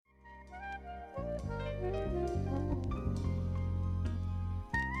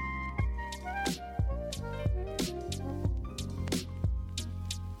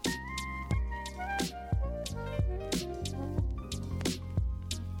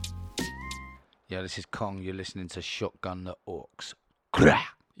Yeah, this is Kong. You're listening to Shotgun the Orcs.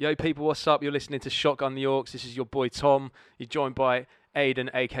 Yo, people, what's up? You're listening to Shotgun the Orcs. This is your boy Tom. You're joined by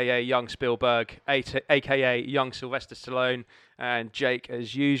Aidan, a.k.a. Young Spielberg, a.k.a. Young Sylvester Stallone, and Jake,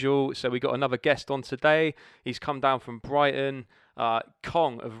 as usual. So we got another guest on today. He's come down from Brighton.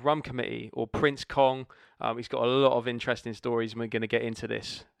 Kong of Rum Committee, or Prince Kong. He's got a lot of interesting stories, and we're going to get into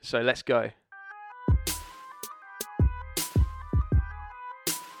this. So let's go.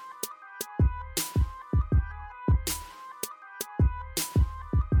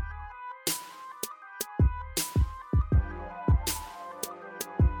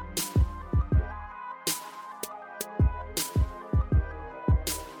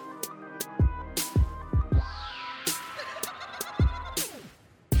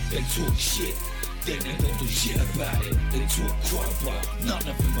 They talk shit, then they don't do shit about it. They talk crap, but none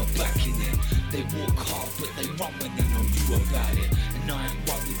of them are backing it. They walk hard, but they run when they know you about it. And I ain't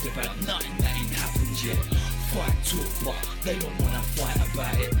worried about nothing that ain't happened yet. Fight talk, but they don't wanna fight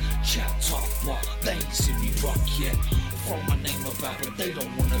about it. Chat tough, but they ain't seen me rock yet. Throw my name about it, they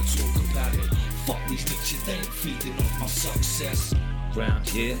don't wanna talk about it. Fuck these bitches, they ain't feeding off my success. Round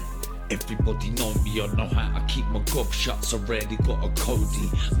here, everybody know me, I know how I keep my gob shut, so rarely got a Cody.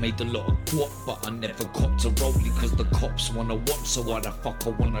 Made a lot of guap, but I never copped a rollie, cause the cops wanna watch, so why the fuck I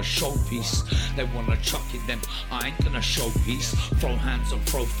want a showpiece? They wanna chuck it, then I ain't gonna showpiece. Throw hands and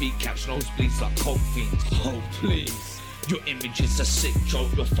throw feet, catch nosebleeds like coke fiends. Oh please. Your image is a sick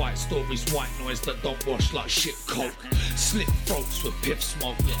joke. Your fight story's white noise that don't wash like shit coke. Slit throats with piff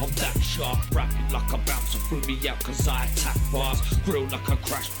smoke. I'm that sharp, rapping like a bouncer threw me out cause I attack bars. Grill like a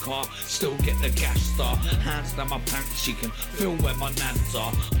crashed car, still get the gas star. Hands down my pants, she can feel where my nans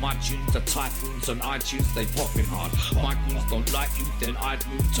are. My tunes are typhoons on iTunes, they popping hard. My goons don't like you, then I'd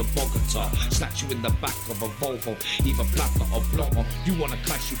move to Bogota. Snatch you in the back of a Volvo, either Plata or Plomo. You wanna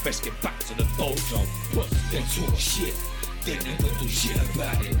clash, you best get back to the dojo. But they talk shit, they never do shit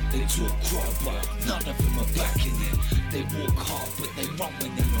about it. They talk crap, but none of them are backing it. They walk hard, but they run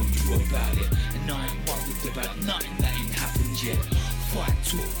when they know you about it. And I ain't worried about nothing that ain't happened yet. Fight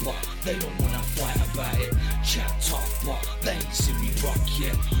talk, but they don't wanna fight about it. Chat tough, but they ain't seen me rock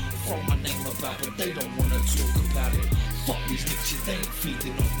yet. Throw my name about it, they don't wanna talk about it. Fuck these bitches, they ain't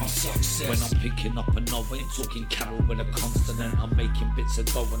feeding off my success. When I'm picking up a novel, ain't talking Carol with a consonant. I'm making bits of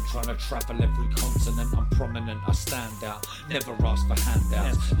dough and trying to travel every continent. I'm prominent, I stand out, never ask for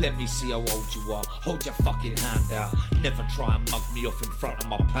handouts. Let me see how old you are, hold your fucking hand out. Never try and mug me off in front of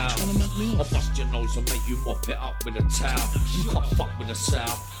my pals. I'll bust your nose and make you mop it up with a towel. You can't fuck with the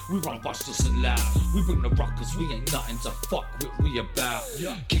South, we run busters and loud. We bring the ruckers, we ain't nothing to fuck with, we about.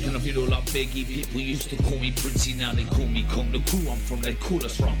 Kicking off it all like Biggie, people used to call me Princey, now they call me Kong. The crew I'm from, they call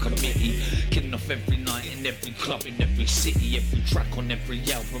us Rum Committee. Getting off every night in every club, in every city. Every track on every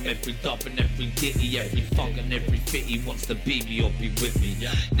album, every dub and every ditty. Every thug and every fitty wants to be me or be with me.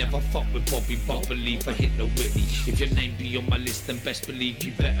 Never fuck with Bobby, but believe I hit the Whitney. If your name be on my list, then best believe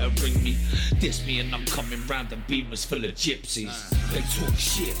you better ring me. Diss me and I'm coming round and beamers full of gypsies. They talk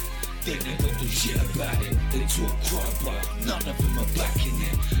shit, they never do shit about it. They talk crap, but none of them are backing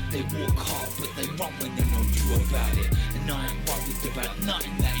it. They walk hard, but they run when they know you about it. And I ain't worried about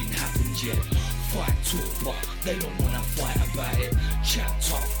nothing that ain't happened yet. Fight talk, but they don't wanna fight about it. Chat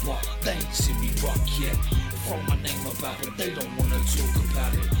tough, but they ain't seen me rock yet. Throw my name about it, they don't wanna talk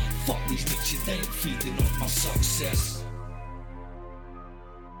about it. Fuck these bitches, they ain't feeding off my success.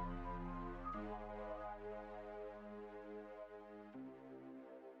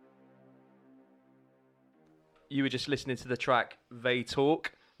 You were just listening to the track They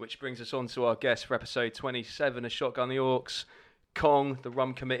Talk, which brings us on to our guest for episode 27 of Shotgun the Orcs, Kong, the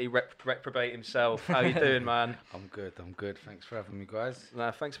Rum Committee reprobate himself. How you doing, man? I'm good. Thanks for having me, guys.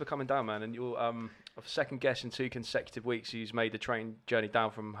 Thanks for coming down, man. And you're a second guest in 2 consecutive weeks. You've made the train journey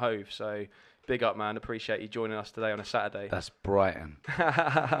down from Hove, so big up, man. Appreciate you joining us today on a Saturday. That's Brighton.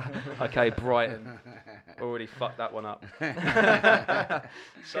 Okay, Brighton. Already fucked that one up.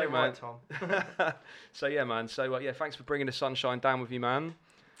 So, man. Tom. So, yeah, man. So, yeah, thanks for bringing the sunshine down with you, man.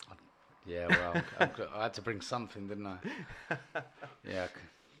 Yeah, well, I had to bring something, didn't I? Yeah,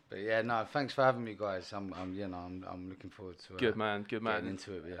 but yeah, no, thanks for having me, guys. I'm looking forward to Good man. getting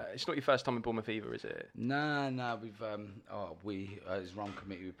into it. Yeah. It's not your first time in Bournemouth either, is it? No, we've as Rum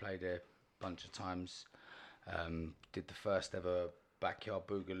Committee, we played there a bunch of times. Did the first ever Backyard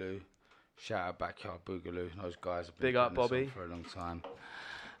Boogaloo. Shout out Backyard Boogaloo. Those guys have been Big up, putting this Bobby. on for a long time.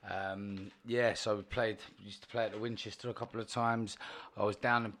 So we used to play at the Winchester a couple of times. I was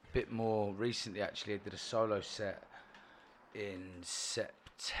down a bit more recently, actually. I did a solo set in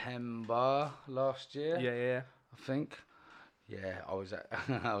September last year. Yeah. I think. Yeah, I was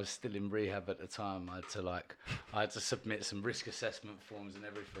I was still in rehab at the time. I had to submit some risk assessment forms and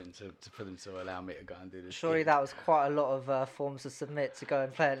everything for them to allow me to go and do this. Surely gig. that was quite a lot of forms to submit to go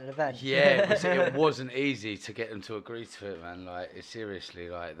and play at an event. Yeah, it wasn't easy to get them to agree to it, man. Like, seriously,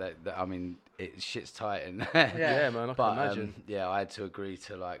 like that I mean, shit's tight in there. Yeah, man, I can imagine. Yeah, I had to agree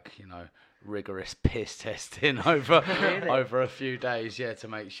to, like, you know, rigorous piss testing over over a few days, to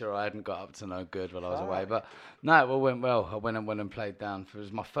make sure I hadn't got up to no good while I was away. But no, it all went well. I went and played down. It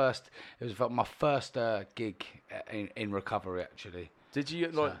was my first gig in recovery, actually. Did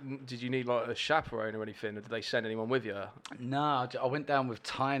you Did you need like a chaperone or anything, or did they send anyone with you? No, I went down with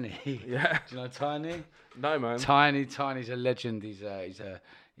Tiny. Yeah. Do you know Tiny? No, man. Tiny's a legend. He's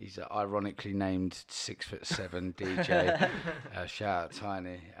a ironically named 6'7" DJ. Shout out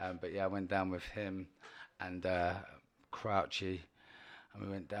Tiny. But yeah, I went down with him and Crouchy, and we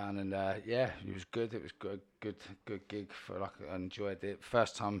went down and it was good. It was good gig. I enjoyed it.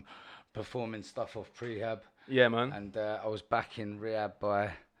 First time performing stuff off prehab. Yeah, man. And I was back in rehab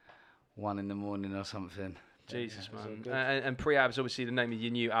by 1 a.m. or something. Jesus, man. And Prehab's obviously the name of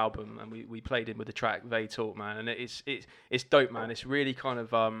your new album, and we played in with the track They Talk, man, and it's dope, man. It's really kind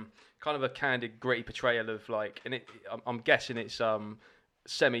of a candid, gritty portrayal of, like, and I'm guessing it's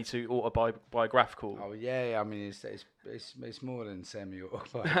semi to autobiographical. Oh yeah, I mean it's more than semi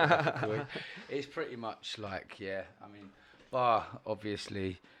autobiographical. It's pretty much like, I mean, bar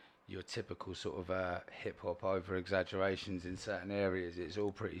obviously your typical sort of hip hop over exaggerations in certain areas. It's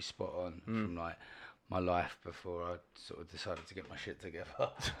all pretty spot on from like my life before I sort of decided to get my shit together.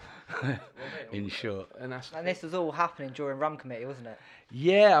 In short. And this was all happening during Rum Committee, wasn't it?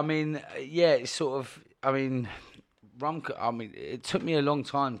 Yeah, I mean, it's sort of, it took me a long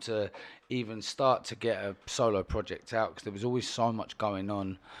time to even start to get a solo project out, because there was always so much going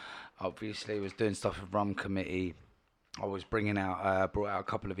on. Obviously, I was doing stuff with Rum Committee. I was brought out a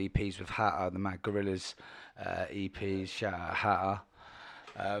couple of EPs with Hatter, the Mad Gorillas EPs, shout out Hatter.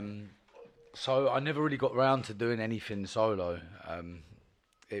 So I never really got round to doing anything solo.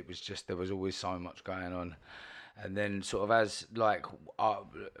 It was just, there was always so much going on. And then sort of as like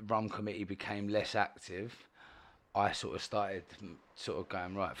Rum Committee became less active, I sort of started sort of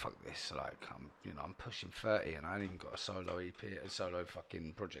going, right, fuck this. Like, I'm pushing 30 and I ain't even got a solo EP, a solo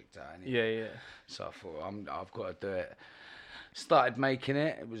fucking project out anyway. Yeah. So I thought, I've got to do it. Started making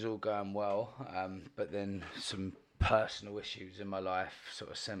it. It was all going well. But then some personal issues in my life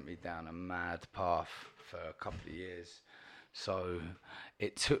sort of sent me down a mad path for a couple of years. So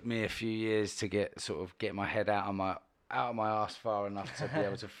it took me a few years to get my head out of my ass far enough to be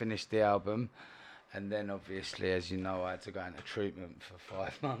able to finish the album. And then obviously, as you know, I had to go into treatment for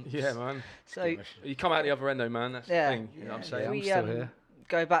 5 months. Yeah, man. So you come out the other end though, man. That's the thing. You know what I'm saying? I'm still here.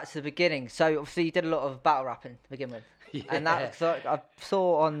 Go back to the beginning. So obviously you did a lot of battle rapping to begin with. Yeah. And that, so I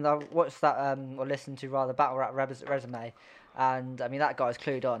saw or listened to rather, Battle Rap Resume, and I mean that guy's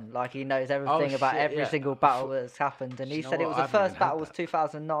clued on. Like, he knows everything about every single battle that's happened. And he said it was the first battle was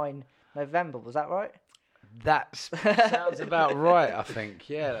 2009 November. Was that right? That sounds about right, I think.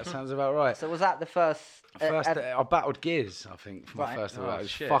 Yeah, that sounds about right. So was that the first? I battled Giz, I think, for my first battle. It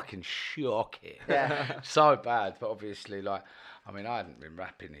was fucking shocking. Yeah. So bad, but obviously, like, I mean, I hadn't been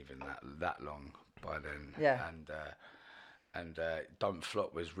rapping even that long by then. Yeah. And Don't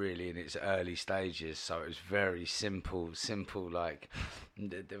Flop was really in its early stages, so it was very simple. Like,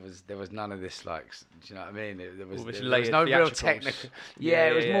 there was none of this, like, do you know what I mean? There was no real technical. Yeah,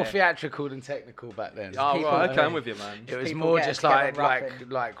 it was more theatrical than technical back then. Oh, right, okay, I'm with you, man. It was more just like,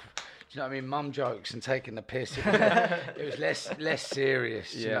 do you know what I mean? Mum jokes and taking the piss. It was less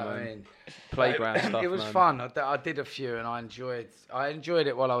serious. Do you know what I mean? Playground stuff. It was fun. I did a few and I enjoyed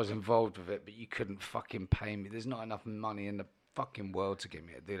it while I was involved with it. But you couldn't fucking pay me. There's not enough money in the fucking world to get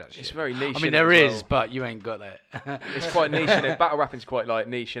me to do that shit. It's very niche. I mean, there is, but you ain't got that. It's quite niche, innit? Battle rapping's quite like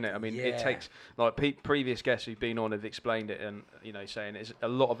niche, innit? I mean, it takes, like, previous guests who've been on have explained it, and saying it's a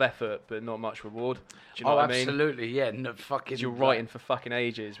lot of effort but not much reward. Do you know what I mean? Absolutely, yeah. No, fucking. You're writing for fucking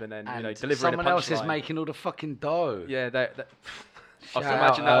ages, and then delivering someone a punchline. else is making all the fucking dough. Yeah, I can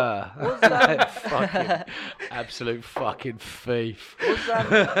imagine that. Fucking absolute fucking thief.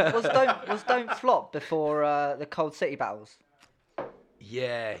 Was Don't Flop before the Cold City battles?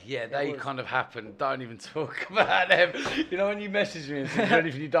 Yeah, they kind of happened. Don't even talk about them. You know, when you message me and say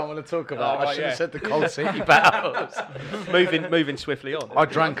anything you don't want to talk about, I should have said the Cold City battles. moving swiftly on. I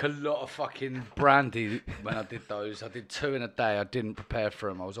drank a lot of fucking brandy when I did those. I did 2 in a day. I didn't prepare for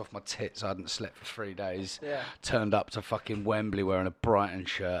them. I was off my tits. I hadn't slept for 3 days. Yeah. Turned up to fucking Wembley wearing a Brighton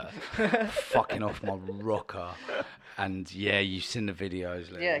shirt, fucking off my rocker. And yeah, you've seen the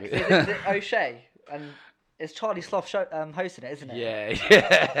videos. Yeah, because it's O'Shea and. it's Charlie Sloth hosting it, isn't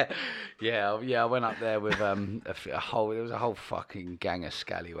it? Yeah. I went up there with there was a whole fucking gang of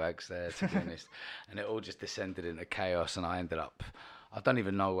scallywags there, to be honest, and it all just descended into chaos, and I don't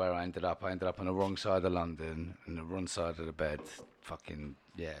even know where I ended up. I ended up on the wrong side of London, and the wrong side of the bed. Fucking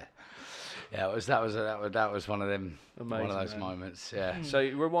yeah. That was one of them. Amazing, one of those moments. Yeah. So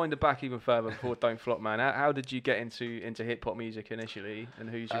rewind it back even further before Don't Flop, man. How did you get into hip hop music initially, and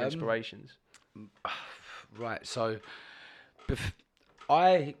who's your inspirations? Right. So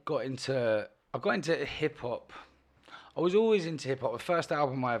I got into hip hop. I was always into hip hop. The first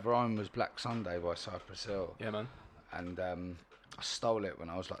album I ever owned was Black Sunday by Cypress Hill. Yeah, man. And I stole it when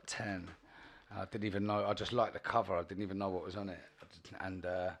I was like 10. I didn't even know. I just liked the cover. I didn't even know what was on it.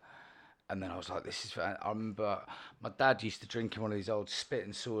 And then I was like, this is... I remember my dad used to drink in one of these old spit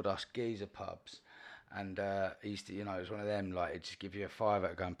and sawdust geezer pubs. And he used to, it was one of them, like, he'd just give you a $5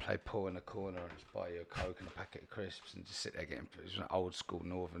 to go and play pool in the corner and just buy you a Coke and a packet of crisps and just sit there getting... It was an old school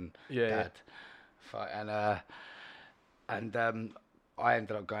northern dad. And I ended up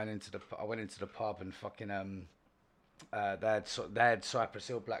going I went into the pub and fucking... they had Cypress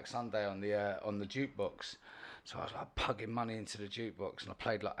Hill Black Sunday on the jukebox. So I was like pugging money into the jukebox, and I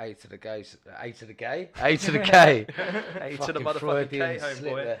played like A to the K, A to the motherfucking K,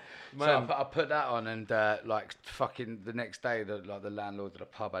 homeboy. So I put that on, and like fucking the next day, the landlord of the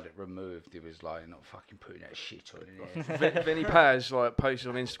pub had it removed. He was like, "Not fucking putting that shit on in here." Vinny Paz posted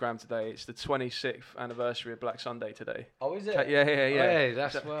on Instagram today. It's the 26th anniversary of Black Sunday today. Oh, is it? Yeah. Hey,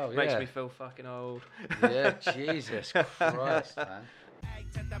 that's Makes me feel fucking old. Yeah, Jesus Christ, man.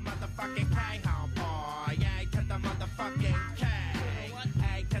 To the motherfucking K, homeboy. Hey, to the motherfucking K.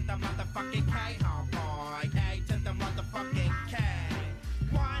 Hey, to the motherfucking K, homeboy. Hey, to the motherfucking K.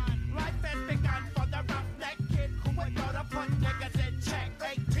 One life has begun for the roughneck kid who would go to put niggas in check.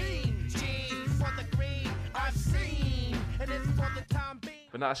 18 G's for the green are seen, and it's for the time being.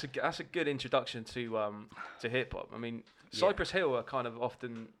 But no, that's a good introduction to hip hop. I mean, Cypress Hill are kind of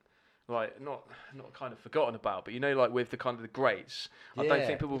often. Like not kind of forgotten about, but like with the kind of the greats, I don't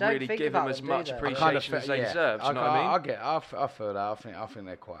think people really give them as much appreciation as they deserve. Do you know what I mean? I feel that. I think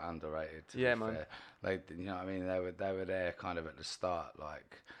they're quite underrated. Yeah, man. They, you know what I mean? They were there kind of at the start,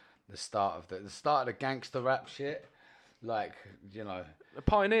 like the start of the gangster rap shit. Like, the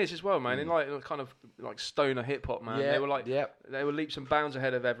pioneers as well, man. In like kind of like stoner hip hop, man. Yeah, they were like they were leaps and bounds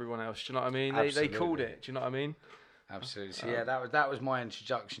ahead of everyone else. Do you know what I mean? They called it. Do you know what I mean? Absolutely. So yeah, that was my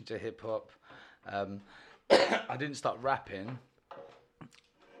introduction to hip hop. I didn't start rapping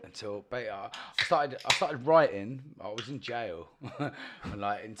until I started writing. I was in jail,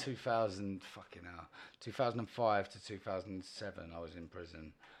 like in 2005 to 2007. I was in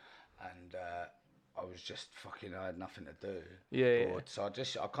prison, and I was just I had nothing to do. Yeah. So I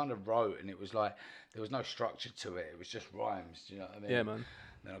kind of wrote, and it was like there was no structure to it. It was just rhymes. Do you know what I mean? Yeah, man.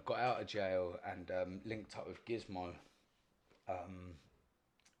 Then I got out of jail and linked up with Gizmo,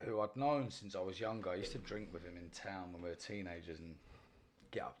 who I'd known since I was younger. I used to drink with him in town when we were teenagers and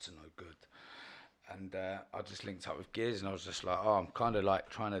get up to no good. And I just linked up with Giz, and I was just like, I'm kind of like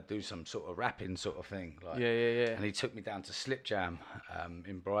trying to do some sort of rapping sort of thing. Like, yeah. And he took me down to Slip Jam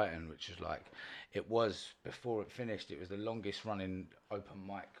in Brighton, which was like, it was, before it finished, it was the longest running open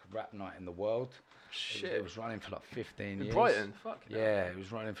mic rap night in the world. Shit. It was running for like 15 years. In Brighton? Fuck yeah, it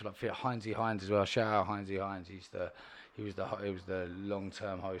was running for like Heinzie Hines as well. Shout out Heinzie Hines. He was the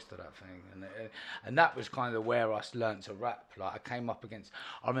long-term host of that thing, and that was kind of where I learnt to rap. Like I came up against.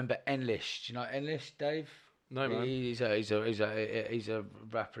 I remember Enlish. Do you know Enlish, Dave? No, man. He's a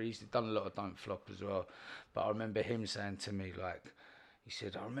rapper. He's done a lot of Don't Flop as well. But I remember him saying to me, like, he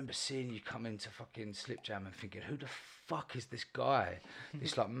said, I remember seeing you come into fucking Slip Jam and thinking, who the fuck is this guy?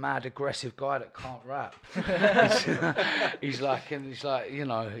 This like mad aggressive guy that can't rap. he's like, and years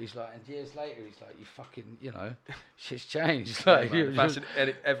later, he's like, you fucking, shit's changed. Like, if that's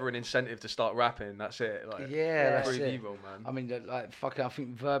ever an incentive to start rapping, that's it. Like, that's prove it. evil, man. I mean, like, fucking, I think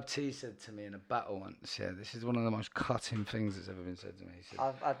Verb T said to me in a battle once, this is one of the most cutting things that's ever been said to me. He said,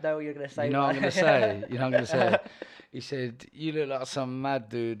 I know what you're going to say. You know what I'm going to say? You know what I'm going to say? He said, you look like some mad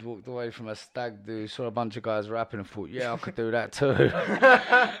dude walked away from a stag do, saw a bunch of guys rapping and thought, yeah, I could do that too. And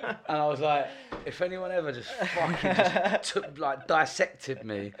I was like, if anyone ever just fucking dissected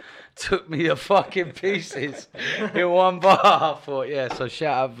me, took me to fucking pieces in one bar, I thought, yeah, so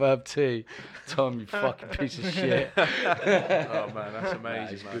shout out Verb T. Tom, you fucking piece of shit. Oh man, that's amazing. Nah,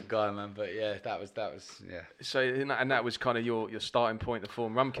 he's a good guy, man. But yeah, that was yeah. So and that was kind of your starting point to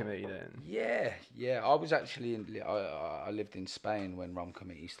form Rum Committee then. Yeah. I was actually I lived in Spain when Rum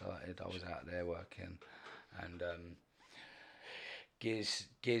Committee started. I was out there working, and Giz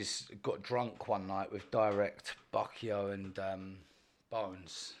got drunk one night with Direct, Buckyo and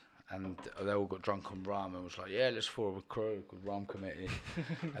Bones. And they all got drunk on rum and was like, yeah, let's form a crew called Rum Committee.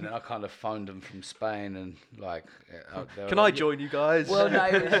 And then I kind of phoned them from Spain and like... Can I join you guys? Well,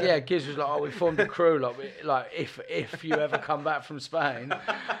 no, Giz was like, oh, we formed a crew. Like if you ever come back from Spain,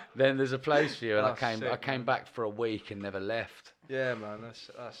 then there's a place for you. And I came back for a week and never left. Yeah, man, that's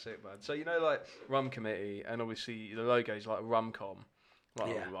sick, man. So, like Rum Committee and obviously the logo's like Rumcom.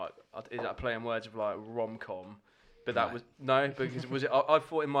 Like, is that playing words of like rom-com? But that was because was it? I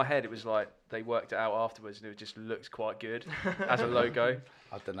thought in my head it was like they worked it out afterwards, and it just looked quite good as a logo.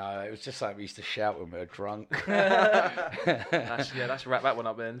 I don't know. It was just like we used to shout when we were drunk. Let's wrap that one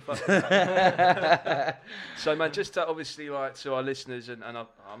up then. So man, just to obviously like to our listeners, and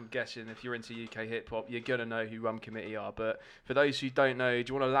I'm guessing if you're into UK hip hop, you're gonna know who Rum Committee are. But for those who don't know,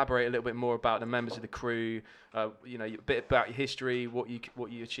 do you want to elaborate a little bit more about the members of the crew? A bit about your history, what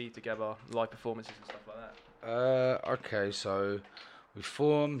you achieved together, live performances and stuff like that. Okay, so we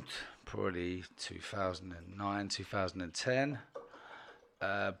formed probably 2009, 2010.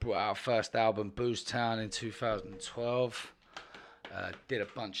 Brought out our first album, Booze Town, in 2012. Did a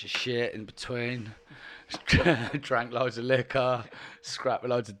bunch of shit in between. Drank loads of liquor, scrapped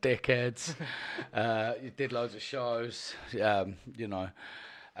with loads of dickheads. Did loads of shows, and...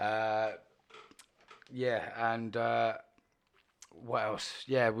 what else?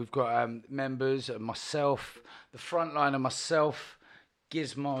 Yeah, we've got members, myself, the front line of myself,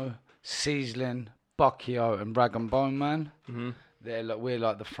 Gizmo, Seaslin, Buckyo and Rag and Bone Man. Mm-hmm. We're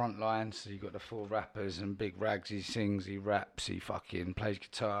like the front line, so you've got the 4 rappers and Big Rags, he sings, he raps, he fucking plays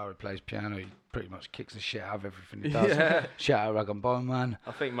guitar, he plays piano, he pretty much kicks the shit out of everything he does. Yeah. Shout out Rag and Bone Man.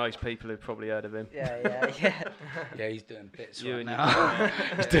 I think most people have probably heard of him. Yeah. Yeah, he's doing bits right now.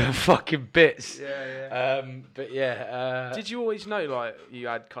 He's doing fucking bits. Yeah. But yeah. Did you always know like you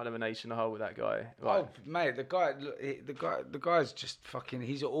had kind of an ace in the hole with that guy? Like, oh, mate, the guy's just fucking.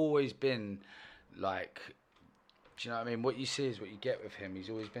 He's always been like. Do you know what I mean? What you see is what you get with him.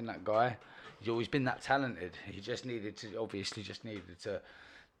 He's always been that guy. He's always been that talented. He just needed to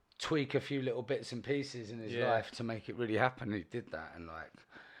tweak a few little bits and pieces in his life to make it really happen. He did that, and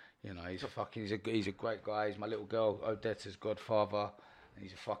he's a great guy. He's my little girl Odetta's godfather, and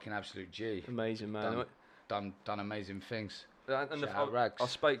he's a fucking absolute G. Amazing man. Done amazing things. And I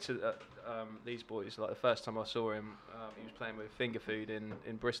spoke to these boys like the first time I saw him. He was playing with Finger Food in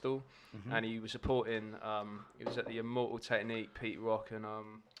Bristol, and he was supporting. He was at the Immortal Technique, Pete Rock, and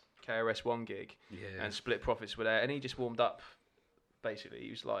KRS-One gig, and Split Profits were there, and he just warmed up. Basically, he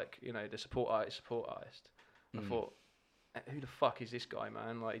was like, the support artist. I thought, who the fuck is this guy,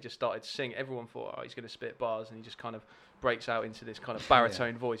 man? Like, he just started to sing. Everyone thought, he's going to spit bars, and he just kind of breaks out into this kind of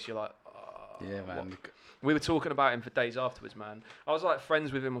baritone voice. You're like, yeah, man. What? We were talking about him for days afterwards, man. I was like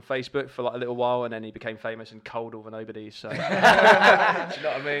friends with him on Facebook for like a little while, and then he became famous and cold over nobody. So, do you know what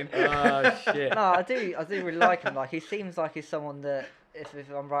I mean? Oh shit. No, I do really like him. Like, he seems like he's someone that, if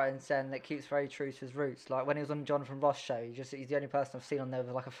I'm right in saying, that keeps very true to his roots. Like when he was on Jonathan Ross show, he's the only person I've seen on there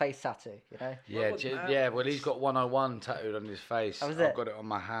with like a face tattoo. Yeah, well, he's got 101 tattooed on his face. I've got it on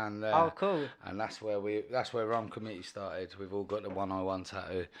my hand there. Oh, cool. And that's where Rum Committee started. We've all got the 101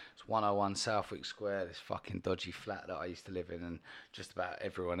 tattoo. It's 101 Southwick Square, this fucking dodgy flat that I used to live in, and just about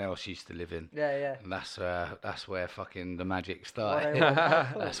everyone else used to live in. Yeah. And that's where fucking the magic started.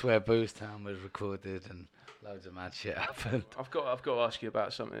 That's where Booze Town was recorded, and loads of mad shit happened. I've got to ask you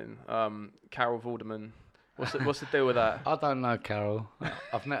about something. Carol Vorderman. What's the deal with that? I don't know Carol.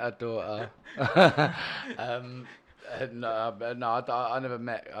 I've met her daughter. I never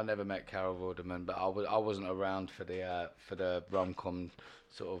met Carol Vorderman, but I wasn't around for the rom-com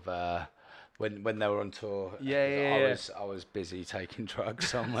sort of when they were on tour. I was busy taking drugs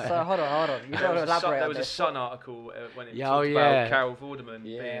somewhere. So hold on. You got to elaborate. There was a Sun article when it talked about Carol Vorderman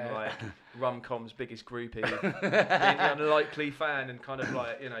being like Rumcom's biggest groupie, being an unlikely fan, and kind of.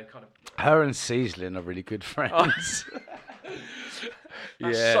 Her and Seaslin are really good friends.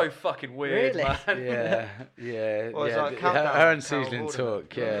 That's so fucking weird, really? Man. Yeah. Well, like her and Seaslin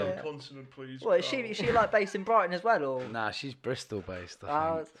talk. Yeah. Consonant, please. Well, is she like based in Brighton as well, or? Nah, she's Bristol based.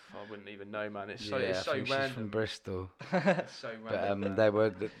 I wouldn't even know, man. It's so random. She's from Bristol. It's so random. But they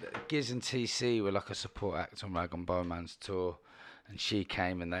were Giz and TC were like a support act on Rag and Bone Man's tour, and she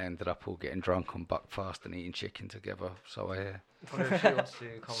came, and they ended up all getting drunk on Buckfast and eating chicken together. So I hear. I wonder if she wants to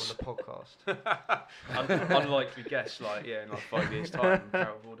come on the podcast. Unlikely guess, in like 5 years' time,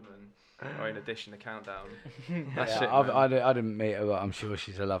 Carol Vorderman, or in addition to Countdown. That's it. I didn't meet her, but I'm sure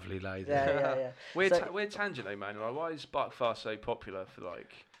she's a lovely lady. Yeah. Weird tangent though, man. Like, why is Buckfast so popular for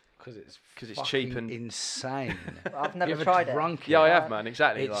like? Because it's cheap and insane. I've never You tried it. drunk yeah, I have, man.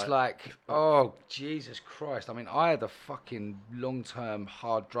 Exactly. It's like, oh, Jesus Christ. I mean, I had a fucking long-term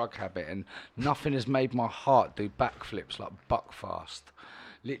hard drug habit, and nothing has made my heart do backflips like Buckfast.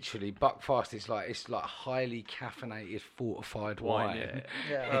 Literally, Buckfast is like, it's like highly caffeinated, fortified wine.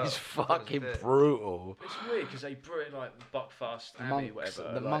 Yeah. It's fucking brutal. It's weird because they brew it like Buckfast, Abbey, Monks,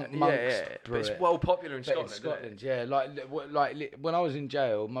 whatever. the like, monks but it's brew it. well popular in But Scotland. in Scotland, yeah. Like when I was in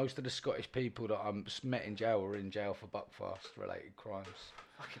jail, most of the Scottish people that I met in jail were in jail for Buckfast related crimes.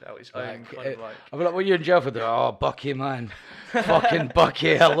 Fucking hell, its own kind of like. I'm like, what are you in jail for? Oh, Bucky, man. Fucking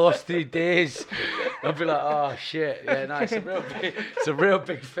Bucky, I lost 3 days. I'll be like, oh, shit. Yeah, no, it's a real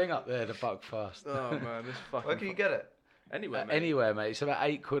big thing up there, the Buckfast. Oh, man, this fucking. Where can you get it? Anywhere, mate. Anywhere, mate. It's about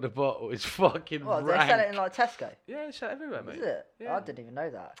 £8 a bottle. It's fucking What, rank. they sell it in like Tesco? Yeah, it's everywhere, mate. Is it? Yeah. I didn't even know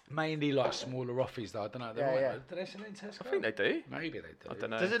that. Mainly like smaller offies, though. I don't know. Do they sell it in Tesco? I think they do. Maybe they do. I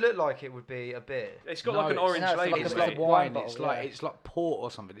don't know. Does it look like it would be a beer? It's got No, like an it's- orange no, it's label. like It's a mate. like wine wine. bottle, It's like yeah. it's like port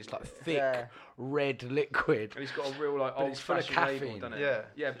or something. It's like thick Yeah. red liquid. And it's got a real like But old it's full of fashioned label, caffeine. doesn't it? Yeah.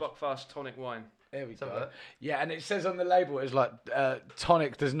 Yeah, Buckfast tonic wine. There we Some go. of it. Yeah, and it says on the label, it's like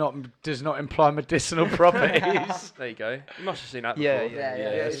tonic does not imply medicinal properties. There you go. You must have seen that Yeah, before. yeah, Yeah, yeah,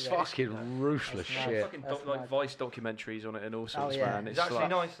 it's yeah. fucking ruthless That's shit. Fucking That's like mad. Vice documentaries on it and all sorts, yeah. man. It's It's actually like,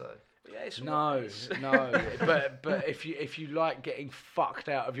 nice though. yeah, it's No, nice. no. but if you like getting fucked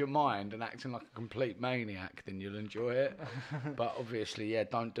out of your mind and acting like a complete maniac, then you'll enjoy it. But obviously, yeah,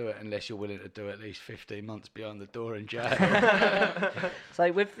 don't do it unless you're willing to do at least 15 months behind the door in jail.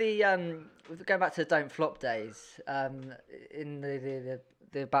 So with the going back to the Don't Flop days, in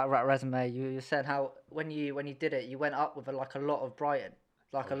the Battle Rap resume, you were saying how when you did it, you went up with a lot of Brighton,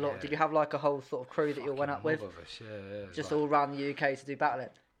 a lot. Yeah. Did you have like a whole sort of crew that you went up Fucking with, mob of us, yeah, it was just like- all around the UK to do battling?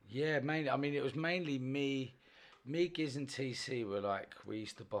 Yeah, mainly. I mean, it was mainly me, Giz and TC were like, we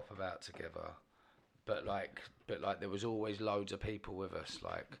used to bop about together, but like there was always loads of people with us.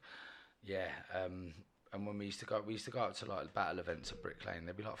 Like, yeah. And when we used to go up to like battle events at Brick Lane.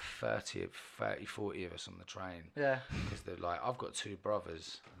 There'd be like 30, 40 of us on the train. Yeah. Because they're like, I've got 2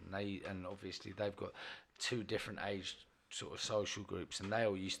 brothers, and obviously they've got 2 different age sort of social groups, and they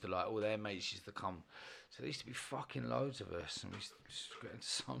all used to like, all their mates used to come. So there used to be fucking loads of us, and we used to just get into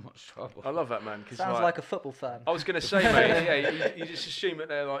so much trouble. I love that, man. Cause Sounds like a football firm. I was going to say, mate, yeah, you just assume that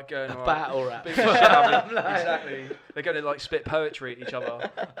they're like going like, battle rap. big shit. I mean, exactly. They're going to like spit poetry at each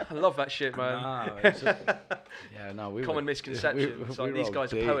other. I love that shit, man. No, it's just, yeah, no, we Common were, misconception. It's like these rolled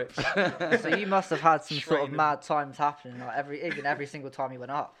guys deep. are poets. So you must have had some sort of Training. mad times happening, like every single time you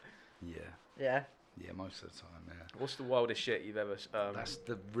went up. Yeah, Yeah. yeah, most of the time, yeah. What's the wildest shit you've ever? That's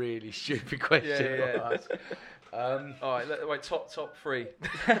the really stupid question. Yeah. to ask. All right, wait, top 3.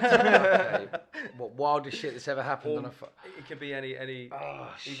 Okay, what wildest shit that's ever happened on a? It could be any Oh,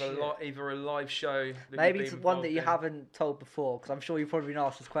 either a live show. That Maybe you've it's been one that involved you in. haven't told before, because I'm sure you've probably been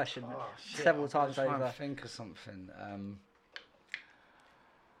asked this question several times I'm trying over. to think of something.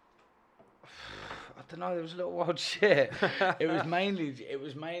 I don't know. There was a little wild shit. It was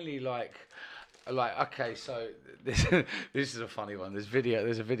mainly like okay. So this is a funny one. There's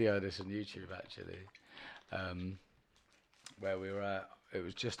a video of this on YouTube actually, where we were at. It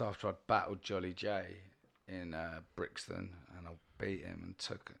was just after I'd battled Jolly J in Brixton, and I beat him and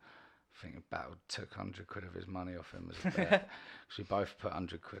took 100 quid of his money off him as a bet. 'Cause we both put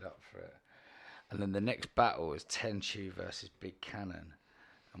 100 quid up for it. And then the next battle was Tenchu versus Big Cannon.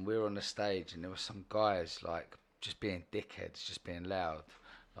 And we were on the stage, and there were some guys like just being dickheads, just being loud,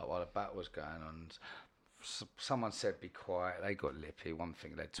 like while the battle was going on. Someone said, "Be quiet." They got lippy. One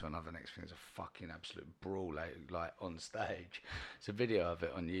thing led to another. Next thing is a fucking absolute brawl, like on stage. It's a video of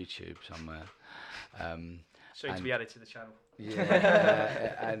it on YouTube somewhere. Soon to be added to the channel.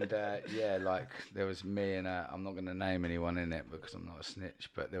 Yeah, yeah, like there was me and I'm not going to name anyone in it because I'm not a snitch,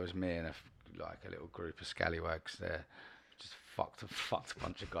 but there was me and a little group of scallywags there. Just fucked a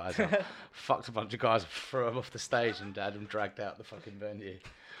bunch of guys up. Fucked a bunch of guys, threw them off the stage and had them dragged out the fucking venue.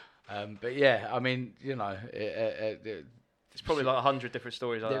 But yeah, I mean, you know, It's probably like 100 different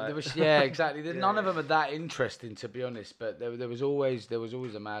stories like there that. was, yeah, exactly. None of them are that interesting, to be honest. But there was always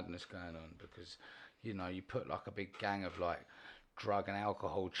a madness going on because, you know, you put like a big gang of like drug and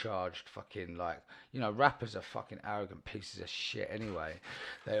alcohol charged fucking like, you know, rappers are fucking arrogant pieces of shit anyway.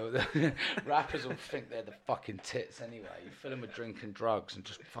 Rappers will think they're the fucking tits anyway. You fill them with drink and drugs and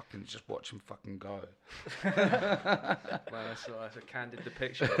just watch them fucking go. Well, that's a candid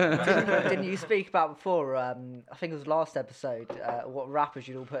depiction. Didn't you speak about before, I think it was last episode, what rappers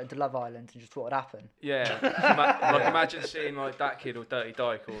you'd all put into Love Island and just what would happen? Yeah, like imagine seeing like that kid or Dirty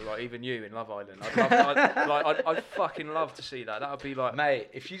Dyke or like even you in Love Island. I'd fucking love to see that. that would be like, mate,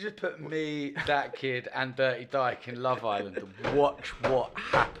 if you just put me, that kid, and Dirty Dyke in Love Island, watch what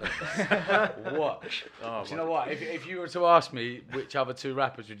happens. Watch. Oh, do you know what? If you were to ask me which other two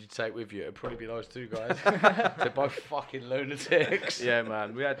rappers would you take with you, it'd probably be those two guys. They're both fucking lunatics. yeah,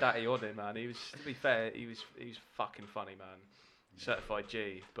 man. We had Datty on it, man. He was, to be fair, he was fucking funny, man. Certified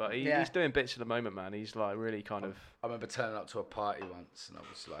G, but he's doing bits at the moment, man. He's like really kind of. I remember turning up to a party once, and I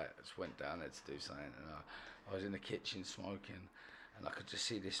was like, I just went down there to do something, and I was in the kitchen smoking, and I could just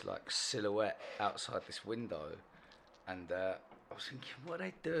see this like silhouette outside this window, and I was thinking, what are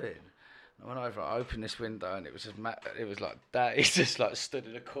they doing? And I went over, I opened this window, and it was just it was like that. He just like stood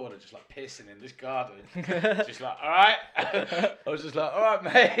in a corner, just like pissing in this garden, just like, all right. I was just like, all right,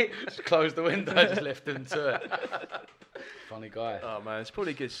 mate. Just closed the window, just left him to it. Funny guy. Oh man, it's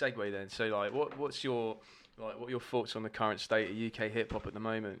probably a good segue then. So like, what are your thoughts on the current state of UK hip hop at the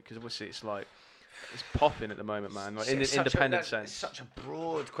moment? Because obviously it's like it's popping at the moment, man. Like in the independent sense. It's such a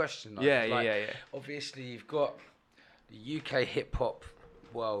broad question. Like, Yeah. Obviously, you've got the UK hip hop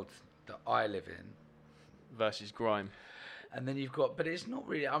world that I live in versus grime, and then you've got, but it's not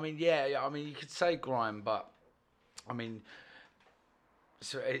really. I mean, I mean, you could say grime, but I mean,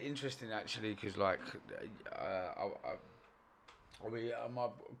 it's interesting actually because like, I mean, am I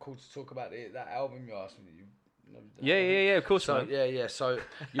cool to talk about that album you asked me? Yeah, of course, so, man. Yeah. So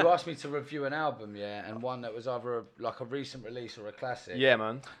you asked me to review an album, and one that was either a recent release or a classic. Yeah,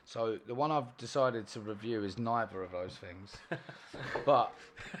 man. So the one I've decided to review is neither of those things. but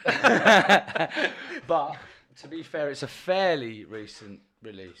to be fair, it's a fairly recent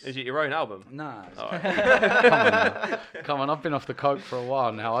release. Is it your own album? Nah. Right. Come on, I've been off the coke for a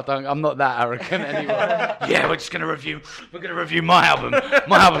while now. I'm not that arrogant anyway. Yeah, we're gonna review my album.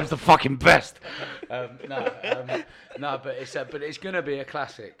 My album's the fucking best. No, but it's gonna be a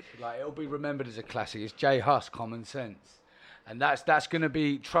classic. Like it'll be remembered as a classic. It's J Hus, Common Sense. And that's going to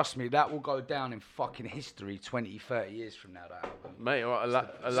be, trust me, that will go down in fucking history 20, 30 years from now, that album. Mate, all right,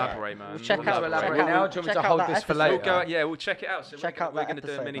 elaborate, man. We'll check out elaborate now. Do you want me to hold this for later? We'll check it out. So we're going to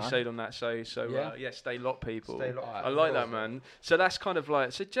do a mini-sode on that. So stay locked, people. Stay locked. I like that, man. So that's kind of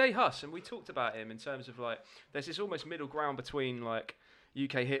like, so J Hus, and we talked about him in terms of like, there's this almost middle ground between like,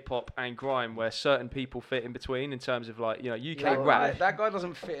 UK hip hop and grime, where certain people fit in between in terms of like UK rap. That guy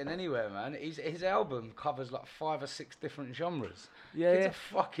doesn't fit in anywhere, man. His album covers like 5 or 6 different genres. Yeah, he's a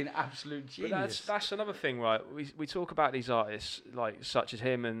fucking absolute genius. But that's another thing, right? We talk about these artists like such as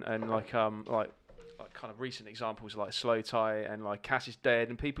him and like kind of recent examples like Slow Tie and like Cass is Dead,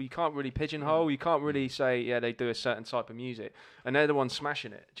 and people you can't really pigeonhole. You can't really say they do a certain type of music, and they're the ones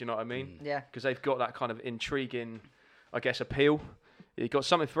smashing it. Do you know what I mean? Yeah. Because they've got that kind of intriguing, I guess, appeal. You've got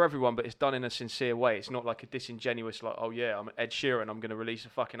something for everyone, but it's done in a sincere way. It's not like a disingenuous, like, oh yeah, I'm Ed Sheeran, I'm going to release a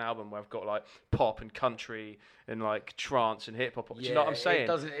fucking album where I've got like pop and country and like trance and hip hop. Do you know what I'm saying?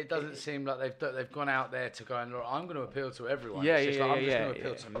 It doesn't seem like they've gone out there to go and look, I'm going to appeal to everyone. Yeah, it's just yeah, I'm just yeah, going to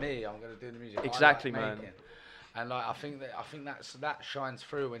appeal to me. I'm going to do the music exactly, I like man. making. And like I think that shines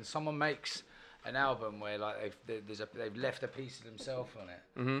through when someone makes an album where like they've left a piece of themselves on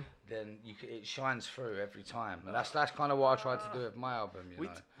it, then it shines through every time, and that's kind of what I tried to do with my album.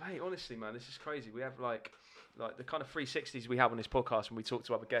 Mate, honestly, man, this is crazy. We have like the kind of 360s we have on this podcast, and we talk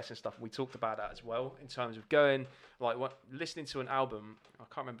to other guests and stuff. And we talked about that as well in terms of going listening to an album. I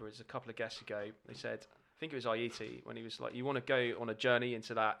can't remember. It was a couple of guests ago. They said, I think it was Ayiti, when he was like, you want to go on a journey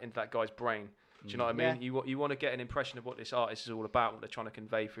into that guy's brain. Do you know what I mean? Yeah. You want to get an impression of what this artist is all about, what they're trying to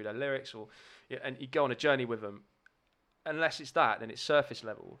convey through their lyrics, and you go on a journey with them. Unless it's that, then it's surface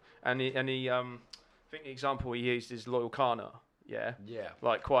level. And he I think the example he used is Loyal Kana. Yeah. Yeah.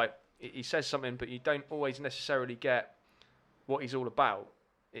 Like he says something, but you don't always necessarily get what he's all about.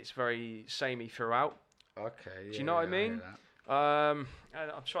 It's very samey throughout. Okay. Yeah, do you know what I mean? And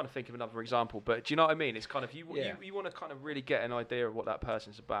I'm trying to think of another example, but do you know what I mean? It's kind of you want to kind of really get an idea of what that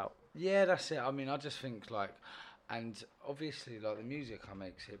person's about. Yeah, that's it. I mean, I just think like, and obviously like the music I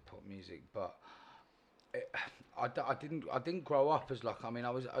make is hip hop music, but I didn't grow up as like, I mean,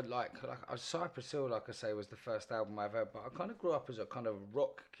 I was like Cypress Hill, like I say, was the first album I ever heard, but I kind of grew up as a kind of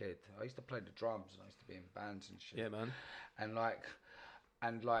rock kid. I used to play the drums and I used to be in bands and shit. Yeah, man. And I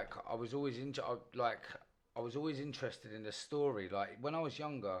was always I was always interested in the story. Like when I was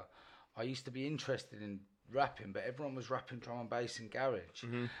younger, I used to be interested in rapping, but everyone was rapping drum and bass and garage,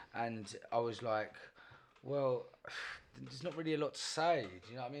 and I was like, well, there's not really a lot to say.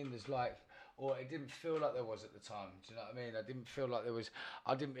 Do you know what I mean? There's like, or it didn't feel like there was at the time. Do you know what I mean? I didn't feel like there was.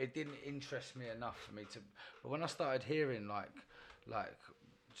 It didn't interest me enough for me to. But when I started hearing like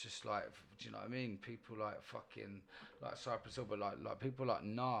just like, do you know what I mean? People like fucking like Cypress Hill, but like people like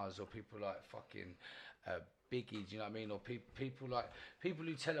Nas or people like fucking Biggie, do you know what I mean? Or people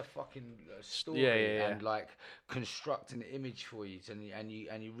who tell a fucking story and like construct an image for you, and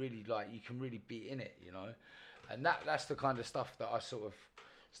you really like, you can really be in it, you know. And that's the kind of stuff that I sort of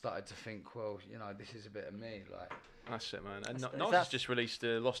started to think, well, you know, this is a bit of me, like. That's it, man. And Nas has just released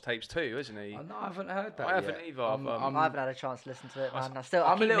Lost Tapes too, isn't he? No, I haven't heard that. I haven't either. I haven't had a chance to listen to it, man.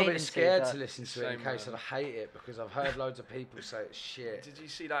 I'm a little bit scared to listen to it in case I hate it, because I've heard loads of people say it's shit. Did you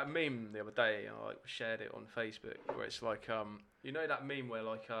see that meme the other day? I like shared it on Facebook, where it's like, you know that meme where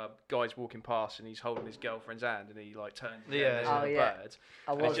like guy's walking past and he's holding his girlfriend's hand and he like turns his head and there's a bird.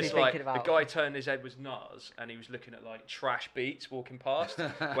 I was just thinking like about the guy turned his head was Nas and he was looking at like trash beats walking past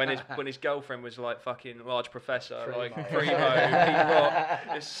when his girlfriend was like fucking Large Professor, like Primo, Pete Rock.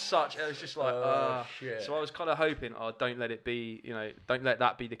 It was just like shit. So I was kind of hoping, don't let it be, you know, don't let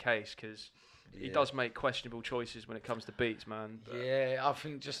that be the case, because he does make questionable choices when it comes to beats, man. But I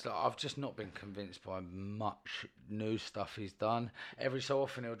think I've just not been convinced by much new stuff he's done. Every so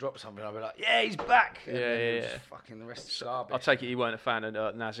often he'll drop something, I'll be like, yeah, he's back. And fucking the rest is garbage. I'll take it you weren't a fan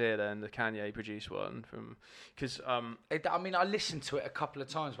of Nasir then, the Kanye produced one from, because I mean, I listened to it a couple of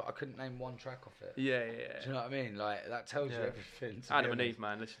times, but I couldn't name one track off it. Yeah. Do you know what I mean? Like, that tells you everything. Adam and Eve,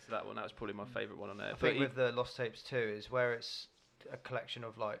 man, listen to that one. That was probably my favourite one on there. I think with the Lost Tapes too is where it's a collection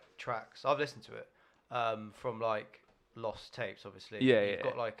of like tracks. I've listened to it from like Lost Tapes, obviously. You've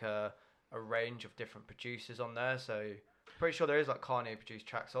got like a range of different producers on there, so pretty sure there is like Kanye produced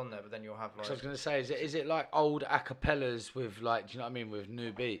tracks on there, but then you'll have like. So I was going to say, is it like old acapellas with like, do you know what I mean, with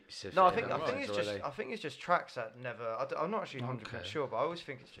new beats? No, I think it's just tracks that never. I'm not actually 100% sure, but I always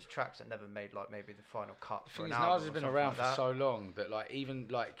think it's just tracks that never made like maybe the final cut. For an album. Nas has been around for so long that like, even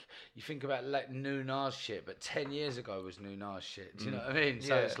like, you think about like new Nas shit, but 10 years ago was new Nas shit. Do you know what I mean?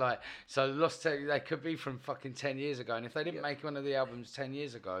 So it's like, so Lost Tapes, they could be from fucking 10 years ago, and if they didn't make one of the albums 10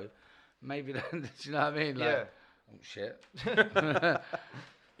 years ago, maybe do you know what I mean? Like, oh shit.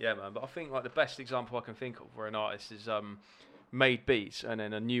 Yeah, man. But I think like the best example I can think of where an artist is made beats and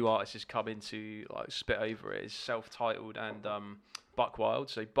then a new artist has come into like spit over it is Self-Titled and Buck Wild.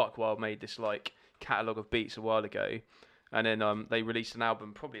 So Buck Wild made this like catalogue of beats a while ago, and then they released an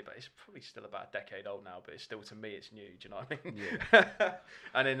album it's probably still about a decade old now, but it's still, to me, it's new. Do you know what I mean? Yeah.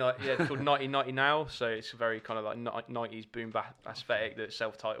 And then like it's called 1990 Now, so it's a very kind of like 90s boom bap aesthetic that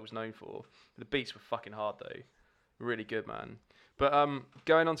Self-Titled was known for. The beats were fucking hard though. Really good, man. But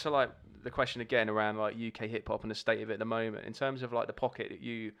going on to like the question again around like UK hip hop and the state of it at the moment, in terms of like the pocket that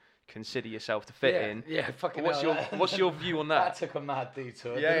you consider yourself to fit in. Yeah, fucking. What's your view on that? That took a mad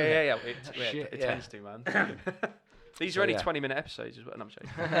detour. Yeah. It tends to, man. These are only 20-minute episodes as well. No, I'm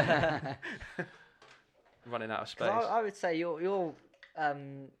joking. Running out of space. I would say your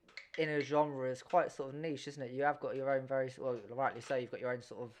in a genre is quite sort of niche, isn't it? You have got your own rightly so, you've got your own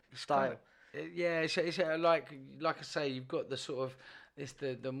sort of style. It's like I say, you've got the sort of, it's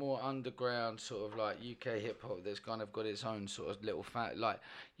the more underground sort of like UK hip hop that's kind of got its own sort of little like,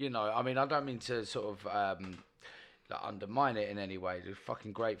 you know, I mean, I don't mean to sort of like undermine it in any way. They're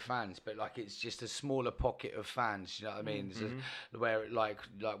fucking great fans, but like it's just a smaller pocket of fans. You know what I mean? Where like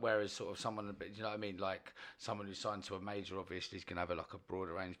whereas sort of someone, you know what I mean, like someone who's signed to a major obviously is gonna have like a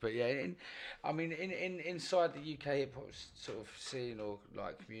broader range. But yeah, inside the UK hip hop sort of scene or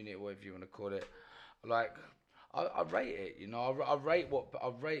like community, or whatever you want to call it, like I rate it. You know, I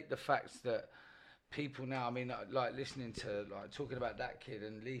rate the fact that people now, I mean, like listening to like talking about that kid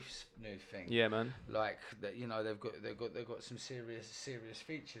and Leaf's new thing. Yeah, man. Like that, you know, they've got some serious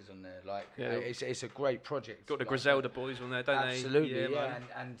features on there. Like it's a great project. Got the Griselda boys on there, don't absolutely, they? Absolutely,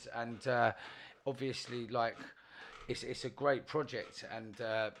 yeah. And obviously, like it's a great project, and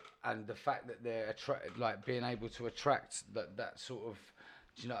the fact that they're like being able to attract that sort of.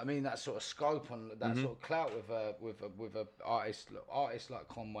 Do you know what I mean? That sort of scope on that sort of clout with a artist like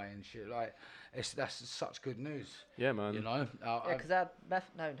Conway and shit. Like that's such good news. Yeah, man. You know. Because they had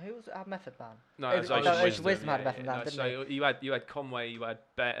who was it? Had Method Man? No, Wisdom had Method Man, didn't so you had Conway. You had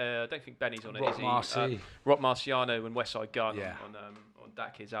I don't think Benny's on it. Rock Marciano and Westside Gunn on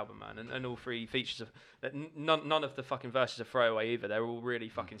that kid's album, man, and all three features of none of the fucking verses are throwaway either. They're all really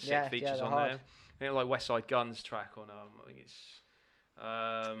fucking sick features on there. I think like Westside Gunn's track on I think it's.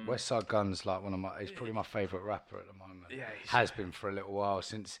 Westside Gunn's like he's probably my favourite rapper at the moment. Yeah, has been for a little while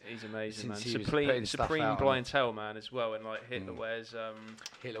since. He's amazing, man. Supreme Clientele, man, as well, and like Hitler wears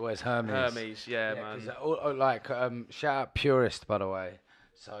Hermes. Yeah, man. Like shout out Purist, by the way.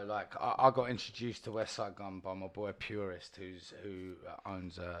 So like I got introduced to Westside Gunn by my boy Purist, who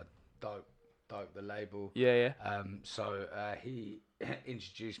owns Dope the label. Yeah. So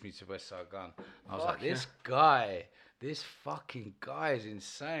introduced me to West Side Gun. I was like, this fucking guy is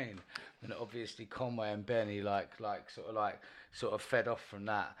insane. And obviously Conway and Benny sort of fed off from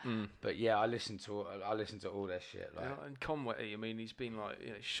that. But yeah, I listened to all their shit. Like. And Conway, I mean, he's been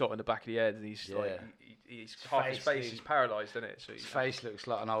shot in the back of the head, and he's he's half his face is paralysed, isn't it? So his face looks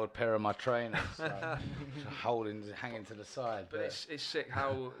like an old pair of my trainers, hanging to the side. But it's sick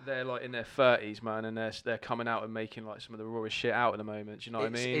how they're like in their 30s, man, and they're coming out and making like some of the rawest shit out at the moment. Do you know what I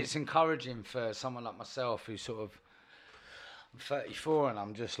mean? It's encouraging for someone like myself who sort of. I'm 34 and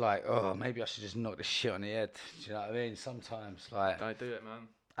I'm just like, oh, maybe I should just knock this shit on the head. Do you know what I mean? Sometimes, like, don't do it,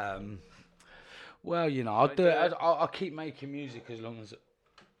 man. Well, I'll do it. I'll keep making music as long as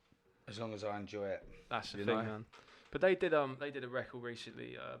I enjoy it. That's the thing, man. But they did a record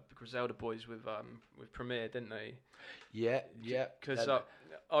recently, the Griselda Boys with Premier, didn't they? Yeah. Because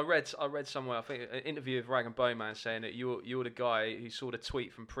I read somewhere, I think, an interview with Rag and Bone Man saying that you're the guy who saw the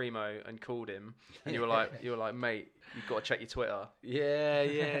tweet from Primo and called him, and you were like, mate, you've got to check your Twitter.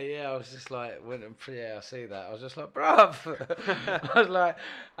 Yeah. I was just like, I see that. I was just like, bruv. I was like,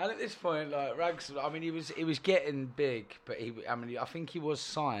 and at this point, like Rags, I mean, he was getting big, but I think he was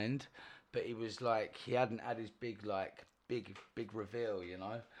signed, but he was like, he hadn't had his big reveal,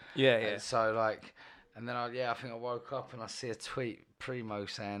 Yeah. And so like, and then I think I woke up and I see a tweet Primo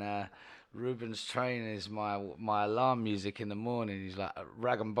saying, Ruben's Train is my alarm music in the morning. He's like,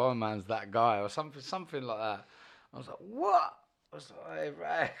 Rag and Bone Man's that guy, or something like that. I was like, what? I was like, hey,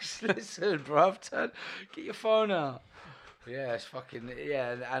 Rags, listen, bruv, get your phone out. Yeah, it's fucking,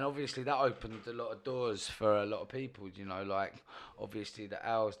 and obviously that opened a lot of doors for a lot of people, like, obviously the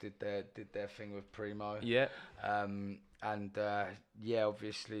Owls did their thing with Primo. Yeah.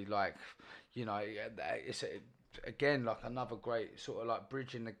 Obviously, like, it's again, like another great sort of like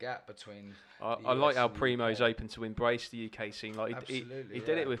bridging the gap between. I like how Primo's open to embrace the UK scene. Like he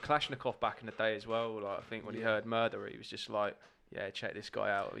did it with Kalashnikov back in the day as well. Like I think when he heard Murder, he was just like, yeah, check this guy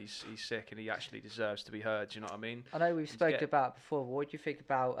out. He's sick and he actually deserves to be heard. Do you know what I mean? I know we've spoken about before. What do you think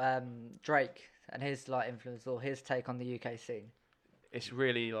about Drake and his like influence or his take on the UK scene? It's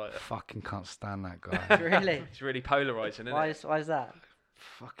really like fucking can't stand that guy. Really? It's really polarising, isn't it? Why is that?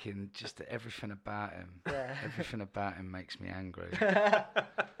 Fucking just everything about him. Yeah. Everything about him makes me angry.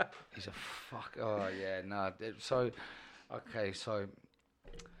 He's a fuck. Oh yeah, no. So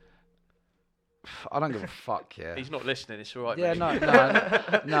I don't give a fuck. Yeah. He's not listening. It's all right. Yeah,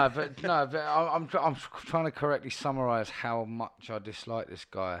 but I'm trying to correctly summarise how much I dislike this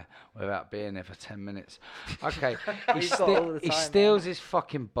guy without being there for 10 minutes. Okay, he steals his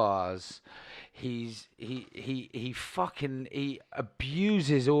fucking bars. He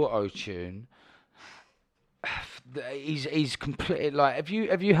abuses auto-tune. He's completely like. Have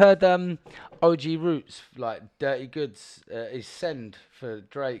you heard OG Roots like Dirty Goods? Is Send for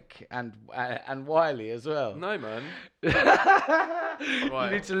Drake and Wiley as well. No man. Right.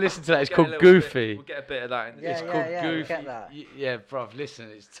 You need to listen to that. It's called Goofy. We'll get a bit of that. It's called Goofy. We'll get that. Yeah, bruv. Listen,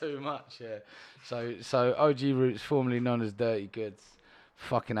 it's too much. Yeah. So OG Roots, formerly known as Dirty Goods,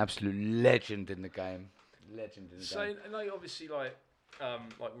 fucking absolute legend in the game. So obviously like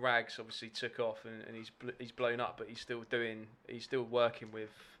Rags obviously took off and he's blown up, but he's still working with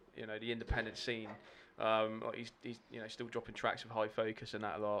the independent scene. He's still dropping tracks with High Focus and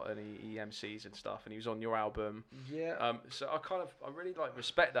that a lot, and he MCs and stuff, and he was on your album. Yeah. So I really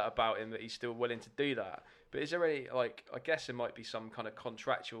respect that about him, that he's still willing to do that. But is there any I guess there might be some kind of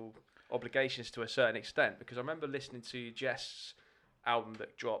contractual obligations to a certain extent, because I remember listening to Jess's album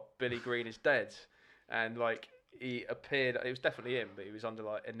that dropped, Billy Green is Dead, and he appeared. It was definitely him, but he was under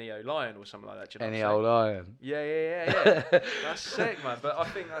like a Neo Lion or something like that. Do you know Neo Lion. Yeah. That's sick, man. But I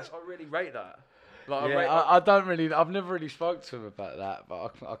think I really rate that. I've never really spoke to him about that,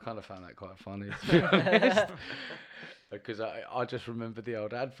 but I kind of found that quite funny, to be honest. Because I just remember the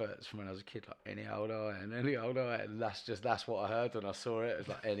old adverts from when I was a kid, like any old iron. And that's what I heard when I saw it. It was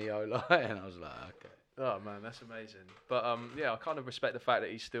like any old iron. I was like, okay. Oh man, that's amazing. But I kind of respect the fact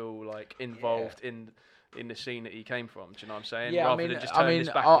that he's still like involved in the scene that he came from. Do you know what I'm saying? Yeah, Rather than just turning his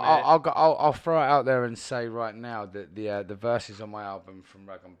back on it. I'll throw it out there and say right now that the verses on my album from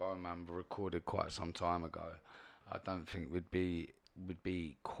Rag and Bone Man were recorded quite some time ago. I don't think would be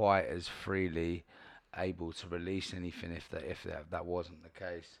quite as freely able to release anything if that wasn't the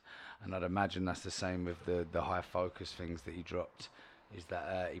case. And I'd imagine that's the same with the High Focus things that he dropped. Is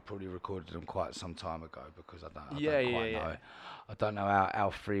that he probably recorded them quite some time ago, because I don't quite know. I don't know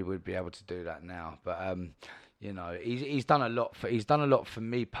how free we'd be able to do that now. But You know, he's done a lot for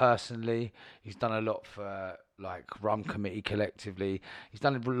me personally. He's done a lot for like Rum Committee collectively. He's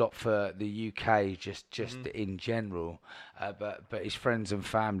done a lot for the UK just in general. But his friends and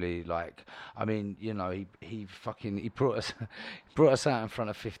family, like, I mean, you know, he brought us out in front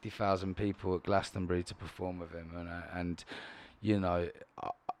of 50,000 people at Glastonbury to perform with him, and you know,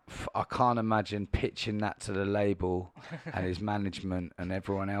 I can't imagine pitching that to the label and his management and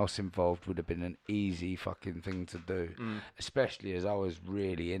everyone else involved would have been an easy fucking thing to do, especially as I was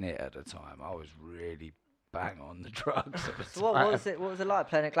really in it at the time. I was really bang on the drugs. So what was it like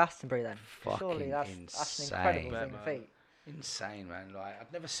playing at Glastonbury then? Fucking Surely that's an incredible thing to feat. Insane, man. Like,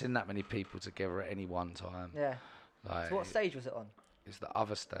 I've never seen that many people together at any one time. Yeah. Like, so what stage was it on? It's the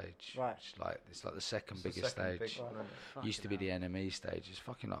other stage. Right. It's like the second biggest stage. Used to be the NME stage. It's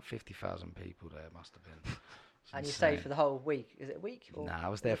fucking like 50,000 people there. Must have been. And you stayed for the whole week? Is it a week? Nah, I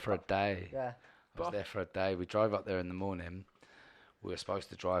was there for a day. Yeah. I was there for a day. We drove up there in the morning. We were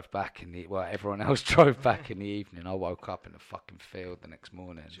supposed to drive back everyone else drove back in the evening. I woke up in a fucking field the next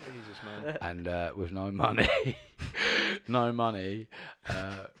morning. Jesus, man. And with no money. No money.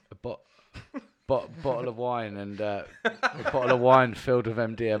 Bottle of wine and a bottle of wine filled with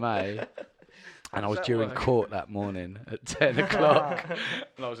MDMA, and I was due in court that morning at 10 o'clock,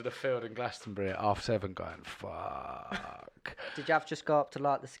 and I was in the field in Glastonbury at 7:30 going, fuck. Did you have to just go up to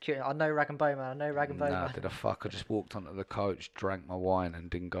like the security? I know Rag and Bone Man. Nah, did a fuck. I just walked onto the coach, drank my wine, and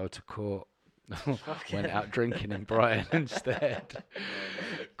didn't go to court. Went out drinking in Brighton instead.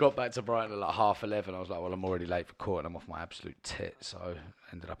 Got back to Brighton at like 11:30. I was like, well, I'm already late for court and I'm off my absolute tit, so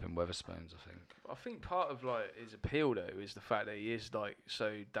ended up in Wetherspoons, I think. I think part of like his appeal though is the fact that he is like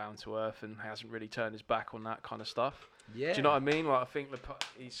so down to earth and hasn't really turned his back on that kind of stuff. Yeah. Do you know what I mean? Like, I think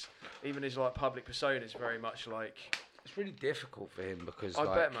he's even his like public persona is very much like. It's really difficult for him because I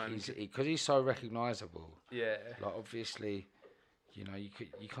bet, man. He's so recognisable. Yeah. Like, obviously, you know, you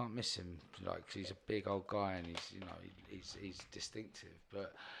can't miss him. Like, 'cause he's a big old guy and he's distinctive.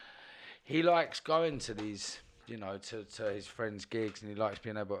 But he likes going to these, you know, to his friends' gigs, and he likes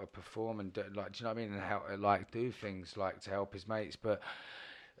being able to perform and do, like, do you know what I mean? And help, like, do things like to help his mates. But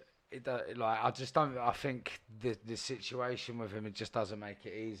I think the situation with him, it just doesn't make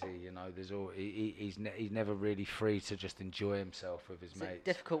it easy. You know, he's never really free to just enjoy himself with his mates. It's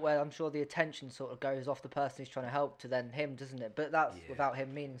difficult where I'm sure the attention sort of goes off the person who's trying to help to then him, doesn't it? But that's without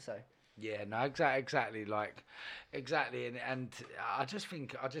him meaning so. Yeah, no, exactly, and I just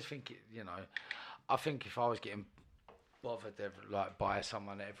think you know, I think if I was getting bothered by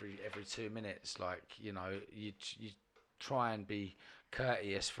someone every 2 minutes, like, you know, you try and be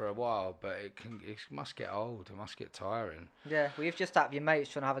courteous for a while, but it must get old. It must get tiring. Yeah, well, you've just had your mates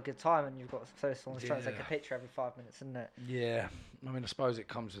trying to have a good time, and you've got someone's trying to take a picture every 5 minutes, isn't it? Yeah, I mean, I suppose it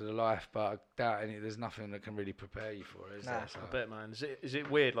comes with the life, but I doubt there's nothing that can really prepare you for it, is there? So. I bet, man. Is it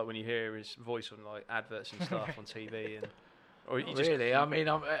weird, like when you hear his voice on like adverts and stuff on TV, and or you just really? I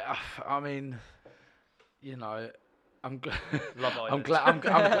mean, you know. I'm glad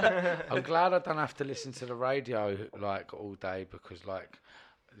I don't have to listen to the radio like all day, because like,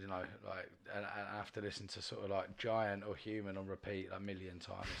 you know, like, and I have to listen to sort of like Giant or Human on repeat a million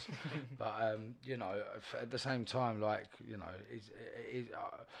times. But you know, at the same time, like, you know,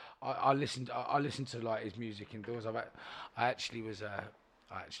 I listen to like his music indoors. I'm not.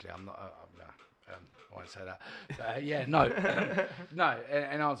 I won't say that. Yeah, no. No,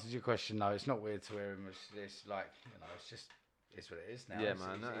 in answer to your question, no, it's not weird to hear him. It's like, you know, it's what it is now. Yeah,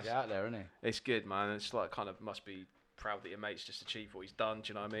 man. He's out there, isn't he? It's good, man. It's like kind of must be proud that your mate's just achieved what he's done. Do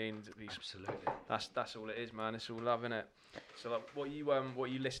you know what I mean? Absolutely. That's all it is, man. It's all love, innit? So, like, what are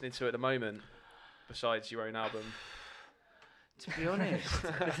you listening to at the moment, besides your own album? To be honest,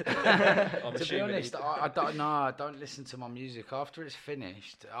 I don't know. I don't listen to my music after it's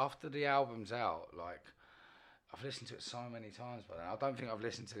finished. After the album's out, like, I've listened to it so many times by then. I don't think I've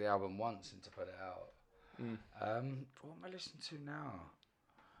listened to the album once since I put it out. What am I listening to now?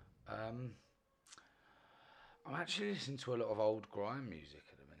 I'm actually listening to a lot of old grime music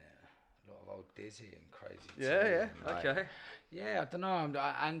at the minute. A lot of old Dizzy and Crazy. Yeah, like, okay. Yeah, I don't know,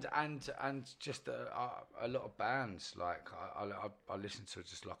 and just a lot of bands. Like, I listen to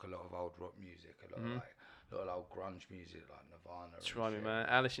just like a lot of old rock music, a lot of old grunge music, like Nirvana. That's right, man.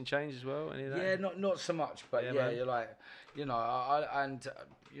 Alice in Chains as well. Any of that? Yeah, not so much, but yeah, you're like, you know,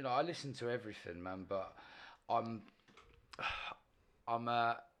 I listen to everything, man. But I'm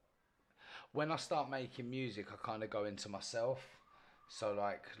when I start making music, I kind of go into myself. So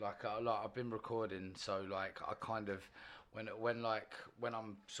like I've been recording, so like I kind of, when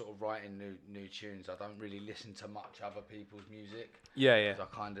I'm sort of writing new tunes, I don't really listen to much other people's music. Yeah. I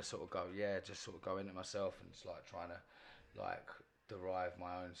kind of sort of go, just sort of go into myself and just like trying to like derive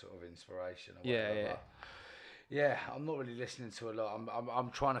my own sort of inspiration. Or whatever. Yeah, I'm not really listening to a lot.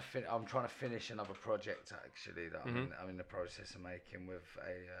 I'm trying to finish another project actually that I'm in the process of making with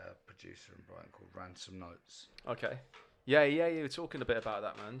a producer in Brighton called Ransom Notes. Okay. Yeah. You were talking a bit about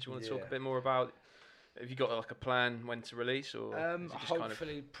that, man. Do you want to talk a bit more about? Have you got like a plan when to release, or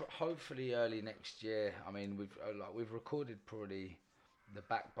hopefully early next year? I mean, we've recorded probably the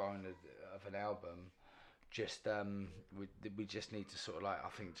backbone of an album. Just we just need to sort of like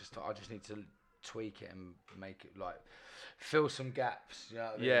I just need to tweak it and make it like fill some gaps. You know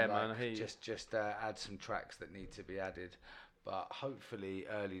what I mean? Yeah, like, man. I hear you. Just add some tracks that need to be added. But hopefully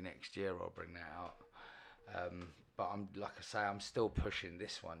early next year I'll bring that out. But I'm like I say, I'm still pushing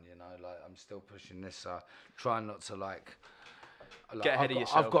this one. You know, like I'm still pushing this. Trying not to like get ahead of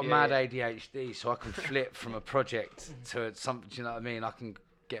yourself. I've got mad ADHD, so I can flip from a project to something. Do you know what I mean? I can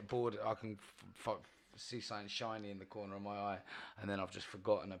get bored. I can see something shiny in the corner of my eye, and then I've just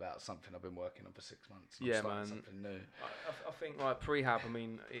forgotten about something I've been working on for 6 months. Yeah, man. Something new. I think like Prehab. I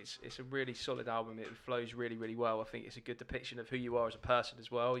mean, it's a really solid album. It flows really, really well. I think it's a good depiction of who you are as a person as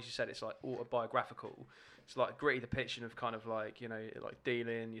well. As you said, it's like autobiographical. It's like a gritty depiction of kind of like, you know, like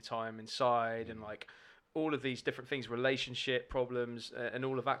dealing your time inside and like all of these different things, relationship problems and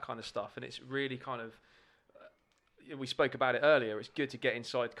all of that kind of stuff. And it's really kind of, we spoke about it earlier, it's good to get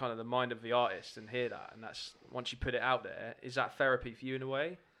inside kind of the mind of the artist and hear that. And that's, once you put it out there, is that therapy for you in a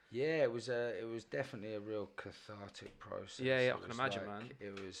way? Yeah, it was definitely a real cathartic process. Yeah, I can imagine, man.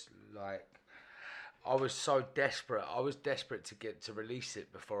 It was like, I was so desperate. I was desperate to get to release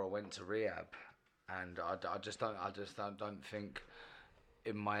it before I went to rehab. And I just don't think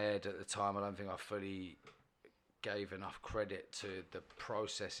in my head at the time, I don't think I fully gave enough credit to the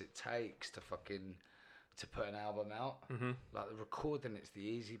process it takes to put an album out. Mm-hmm. Like the recording, it's the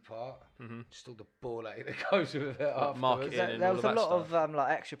easy part. Mm-hmm. Just all the ball ache that goes with it. Like marketing and there was a lot stuff. of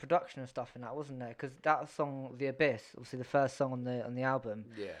like extra production and stuff in that, wasn't there? Because that song, The Abyss, obviously the first song on the album.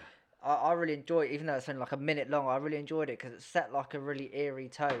 Yeah. I really enjoyed it, even though it's only like a minute long. I really enjoyed it because it set like a really eerie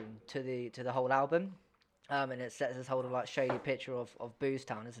tone to the whole album, and it sets this whole like shady picture of Booze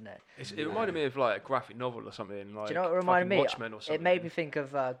Town, isn't it? It reminded me of like a graphic novel or something. Like, do you know what it reminded me? Watchmen or something. It made me think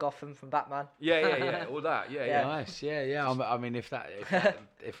of Gotham from Batman. Yeah, all that. Yeah. Nice. Yeah. I mean, if that's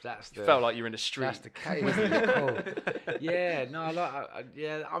the, you felt like you're in the street. That's the case. Cool. Yeah. No.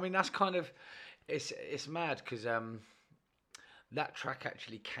 I mean, that's kind of it's mad because that track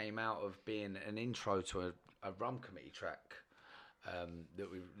actually came out of being an intro to a Rum Committee track.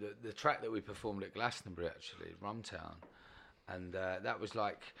 The track that we performed at Glastonbury, actually, Rumtown, and that was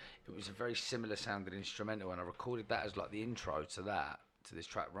like, it was a very similar sounding instrumental, and I recorded that as like the intro to this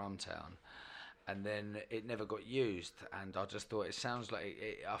track Rumtown, and then it never got used, and I just thought it sounds like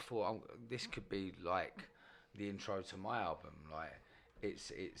I thought this could be like the intro to my album, like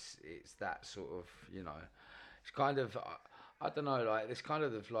it's that sort of, you know, it's kind of I don't know, like it's kind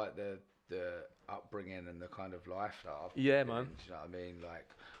of like the upbringing and the kind of life that I've man. You know what I mean? Like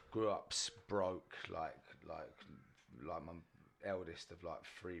grew up broke, like my eldest of like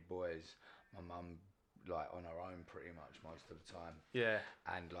 3 boys. My mum like on her own pretty much most of the time. Yeah.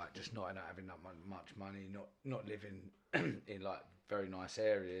 And like just not having that much money, not living in like very nice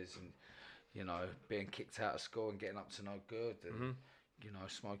areas, and you know, being kicked out of school and getting up to no good, and you know,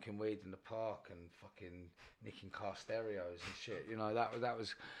 smoking weed in the park and fucking nicking car stereos and shit. You know, that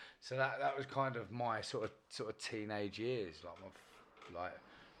was kind of my sort of teenage years, like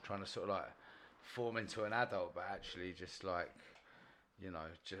trying to sort of like form into an adult, but actually just like, you know,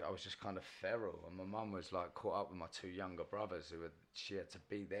 I was just kind of feral, and my mum was like caught up with my 2 younger brothers she had to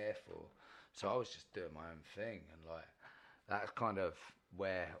be there for, so I was just doing my own thing, and like that's kind of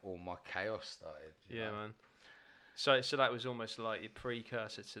where all my chaos started. Yeah, know? Man. So that was almost like your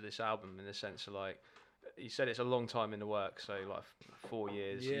precursor to this album, in the sense of like, you said it's a long time in the work, so like 4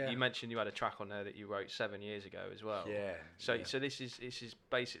 years. Yeah. You mentioned you had a track on there that you wrote 7 years ago as well. Yeah. So this is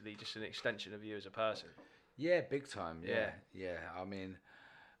basically just an extension of you as a person. Yeah, big time. Yeah. I mean,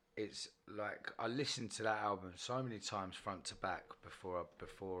 it's like I listened to that album so many times front to back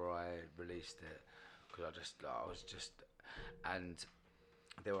before I released it, because I was just, and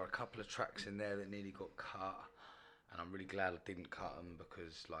there were a couple of tracks in there that nearly got cut. And I'm really glad I didn't cut them,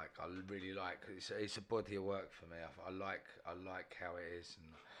 because like I really like it's a body of work for me. I like how it is,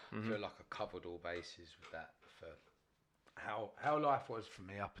 and I feel like I covered all bases with that for how life was for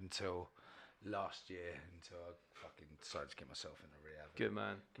me up until last year until I fucking decided to get myself in a rehab. Good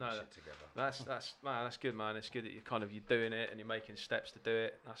man. No, shit together. That's good, man. It's good that you're doing it and you're making steps to do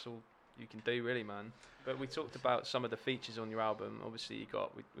it. That's all you can do, really, man. But we talked about some of the features on your album. Obviously,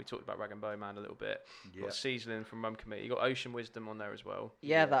 we talked about Rag and Bone Man a little bit. You got Seasoning from Rum Committee. You got Ocean Wisdom on there as well.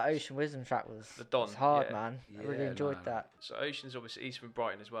 Yeah, that Ocean Wisdom track was hard, man. I really enjoyed that. So Ocean's obviously he's from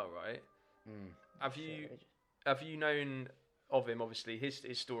Brighton as well, right? Have you known of him? Obviously,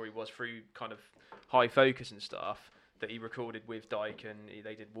 his story was through kind of High Focus and stuff that he recorded with Dyke, and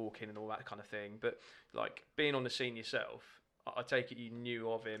they did Walk In and all that kind of thing. But like being on the scene yourself, I take it you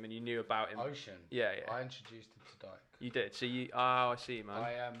knew of him and you knew about him. Ocean. Yeah. I introduced him to Dyke. You did. So I see, man.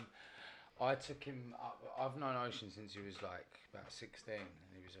 I took him. I've known Ocean since he was like about 16, and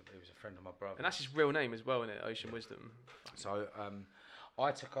he was a friend of my brother. And that's his real name as well, isn't it? Ocean Wisdom. So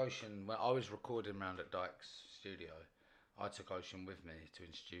I took Ocean when I was recording around at Dyke's studio. I took Ocean with me to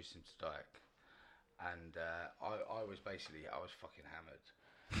introduce him to Dyke, and I was fucking hammered,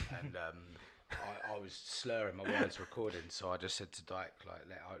 and I was slurring my words recording. So I just said to Dyke, like,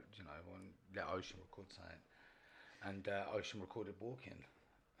 let Ocean record something, and Ocean recorded Walking,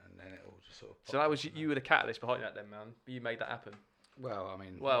 and then it all just sort of. So that was you were the catalyst behind that, then, man. You made that happen. Well, I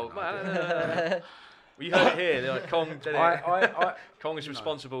mean. Well, well, you heard it here. Like, Kong did it. Kong is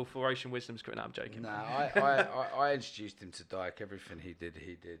responsible for Ocean Wisdom's career. No, I'm joking. No, I introduced him to Dyke. Everything he did,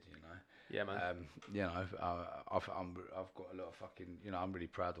 you know. Yeah, man. I've got a lot of fucking. You know, I'm really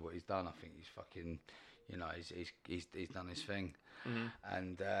proud of what he's done. I think he's fucking. You know, he's done his thing. Mm-hmm.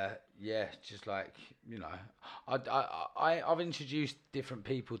 And just like, you know, I've introduced different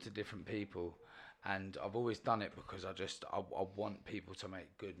people to different people. And I've always done it because I want people to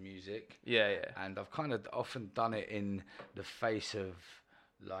make good music. Yeah. And I've kind of often done it in the face of,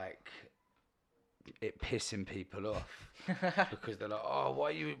 like, it pissing people off. Because they're like, oh, why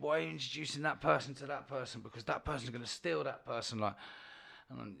are you introducing that person to that person? Because that person's going to steal that person. Like,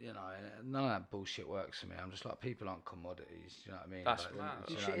 and, you know, none of that bullshit works for me. I'm just like, people aren't commodities. You know what I mean? That's like,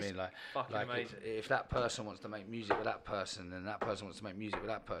 you know what I mean? Like amazing. If that person wants to make music with that person, and that person wants to make music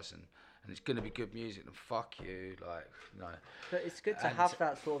with that person, and it's going to be good music, then fuck you, like, you know. But it's good to have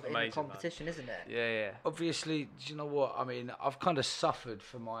that sort of in competition, isn't it? Yeah. Obviously, do you know what? I mean, I've kind of suffered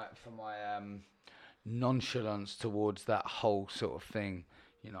for my nonchalance towards that whole sort of thing.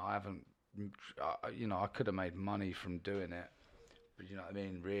 You know, I haven't, I could have made money from doing it. But you know what I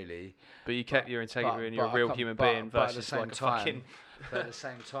mean, really. But you kept your integrity and you're a real human being versus like a fucking... But at the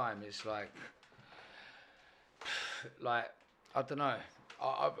same time, it's like I don't know.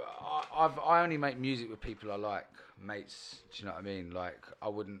 I only make music with people I like, mates. Do you know what I mean? Like, I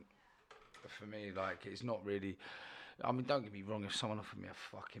wouldn't. For me, like, it's not really. I mean, don't get me wrong. If someone offered me a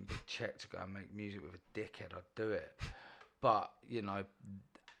fucking big check to go and make music with a dickhead, I'd do it. But you know,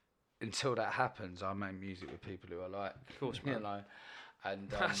 until that happens, I make music with people who I like. Of course, man. You know, and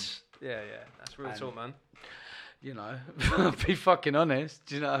that's real talk, man. You know, be fucking honest.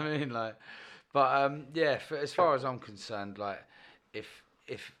 Do you know what I mean? Like, but as far as I'm concerned, like, if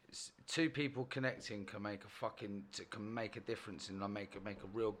two people connecting can make a difference and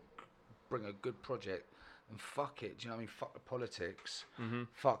bring a good project, and fuck it, do you know what I mean? Fuck the politics. Mm-hmm.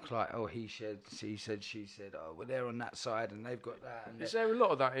 Fuck, like, oh, he said, she said, oh, well, they're on that side and they've got that. And is there a lot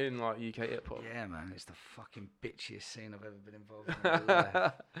of that in, like, UK hip hop? Yeah, man, it's the fucking bitchiest scene I've ever been involved in my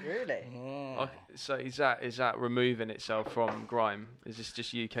life. Really? Yeah. So is that removing itself from grime? Is this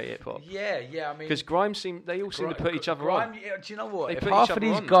just UK hip hop? Yeah, I mean, because grime they all seem to put each other on. Yeah, do you know what? If half of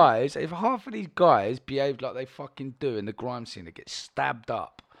these guys behaved like they fucking do in the grime scene, they get stabbed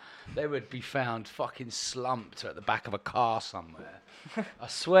up. They would be found fucking slumped at the back of a car somewhere. I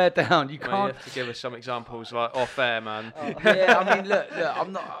swear down, you can't. You have to give us some examples, like off air, man. Yeah, I mean, look,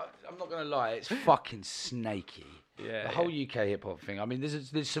 I'm not gonna lie, it's fucking snaky. Yeah, the whole UK hip hop thing. I mean,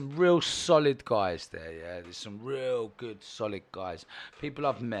 there's some real solid guys there. Yeah, there's some real good solid guys. People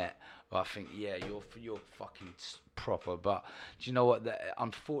I've met. I think, yeah, you're fucking proper. But do you know what?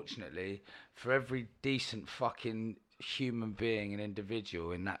 Unfortunately, for every decent fucking human being and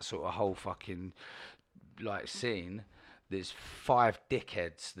individual in that sort of whole fucking like scene, there's 5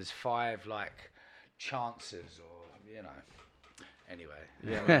 dickheads. There's 5 like chances, or you know. Anyway.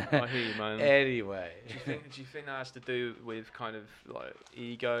 Yeah, man, I hear you, man. Anyway. Do you think that has to do with kind of like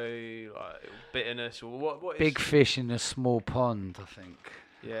ego, like bitterness, or what? Big fish in a small pond, I think.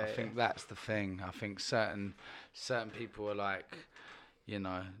 Yeah. I think that's the thing. I think certain people are like, you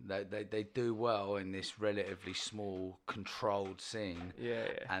know, they do well in this relatively small, controlled scene. Yeah.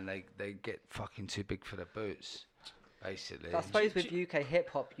 And they get fucking too big for their boots. Basically. I suppose with UK hip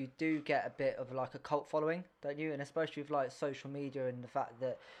hop, you do get a bit of like a cult following, don't you? And especially with like social media and the fact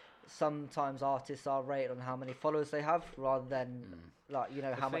that sometimes artists are rated on how many followers they have rather than like, you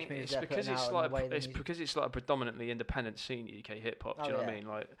know, how much music they're putting out. It's because it's like a predominantly independent scene, UK hip hop. Do you know what I mean?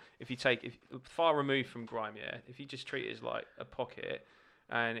 Like if far removed from grime, if you just treat it as like a pocket,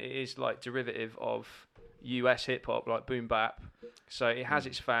 and it is like derivative of US hip hop, like boom bap. So it has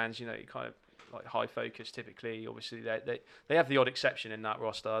its fans, you know, kind of like High Focus typically. Obviously they have the odd exception in that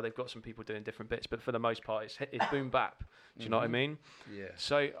roster. They've got some people doing different bits, but for the most part it's boom bap. Do you know what I mean? Yeah.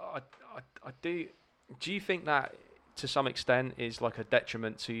 So I do you think that to some extent is like a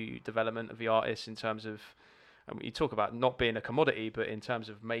detriment to development of the artist in terms of, you talk about not being a commodity, but in terms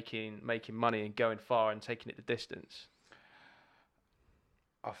of making money and going far and taking it the distance?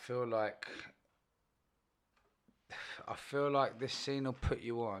 I feel like this scene will put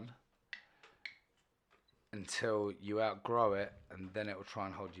you on until you outgrow it, and then it will try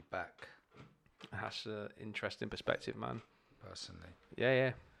and hold you back. That's an interesting perspective, man. Personally.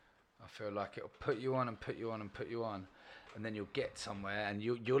 Yeah. I feel like it'll put you on and put you on and put you on, and then you'll get somewhere and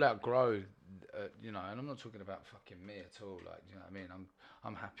you'll outgrow, you know. And I'm not talking about fucking me at all. Like, you know what I mean?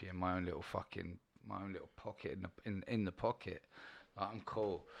 I'm happy in my own little pocket in the pocket. Like, I'm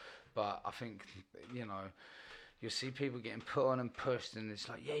cool, but I think, you know, you'll see people getting put on and pushed, and it's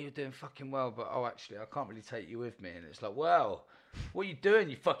like, yeah, you're doing fucking well, but actually, I can't really take you with me. And it's like, well, what are you doing,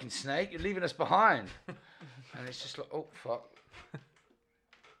 you fucking snake? You're leaving us behind. And it's just like, oh, fuck.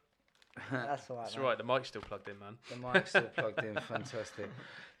 That's all right. That's right. The mic's still plugged in, man. The mic's still plugged in. Fantastic.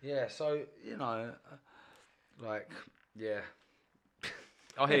 Yeah. So, you know, like, yeah.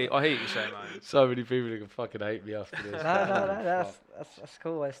 I hear what you're saying, man. So many people who can fucking hate me after this. No, that's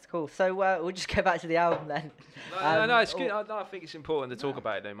cool. That's cool. So we'll just go back to the album then. No, it's good. I think it's important to talk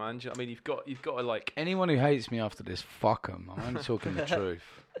about it, though, man. I mean, you've got to like. Anyone who hates me after this, fuck them. I'm only talking the truth.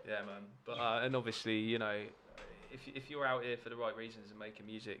 Yeah, man. But and obviously, you know, if you're out here for the right reasons and making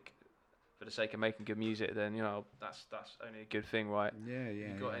music for the sake of making good music, then, you know, that's only a good thing, right? Yeah.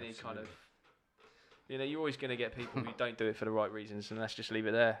 You've got any kind of. You know, you're always going to get people who don't do it for the right reasons, and let's just leave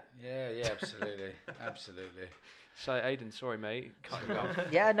it there. Yeah, absolutely. Absolutely. So, Aidan, sorry, mate. Cut you off.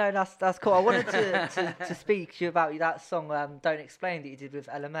 Yeah, no, that's cool. I wanted to speak to you about that song, Don't Explain, that you did with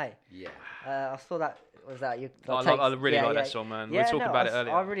LMA. Yeah. I saw that. Was that you? I really like that song, man. We were talking about it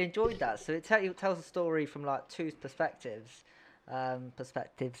earlier. I really enjoyed that. So it tells a story from like two perspectives. And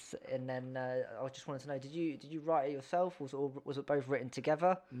then I just wanted to know, did you write it yourself, or was it both written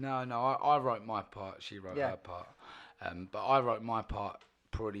together? No, I wrote my part, she wrote her part, but I wrote my part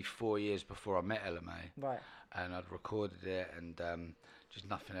probably 4 years before I met LMA, right? And I'd recorded it, and just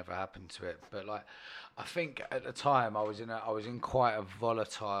nothing ever happened to it. But like, I think at the time I was in quite a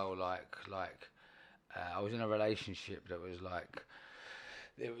volatile I was in a relationship that was like.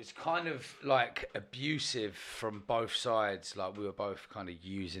 It was kind of like abusive from both sides. Like, we were both kind of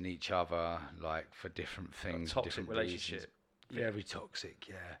using each other, like, for different things, toxic different relationship. Reasons. Very toxic,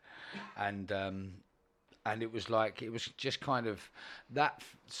 yeah. And it was like, it was just kind of that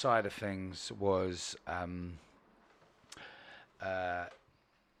side of things was.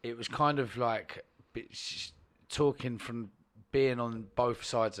 It was kind of like talking from being on both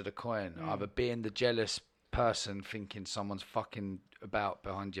sides of the coin, either being the jealous person thinking someone's fucking about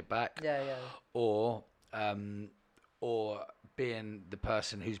behind your back, or being the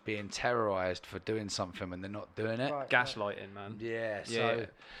person who's being terrorized for doing something when they're not doing it. Right, gaslighting, man.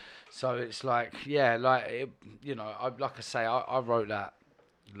 So it's like, I wrote that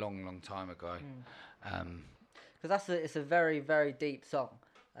long time ago. Because it's a very, very deep song,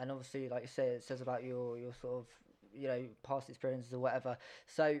 and obviously, like you say, it says about your sort of, you know, past experiences or whatever.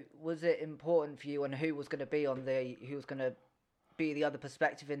 So was it important for you, and who was going to be the other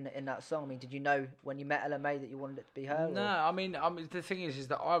perspective in that song? I mean, did you know when you met LMA that you wanted it to be her? No, I mean the thing is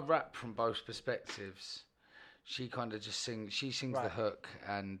that I rap from both perspectives. She kind of just sings the hook,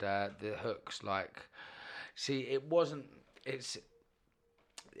 and the hook's like, it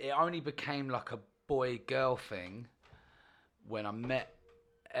only became like a boy girl thing when I met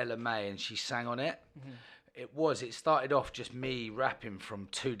LMA and she sang on it. It started off just me rapping from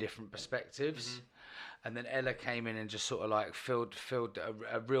two different perspectives. And then Ella came in and just sort of like filled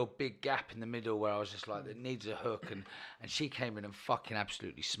a real big gap in the middle where I was just like, it needs a hook. And she came in and fucking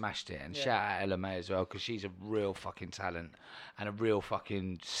absolutely smashed it. And shout out Ella May as well, because she's a real fucking talent and a real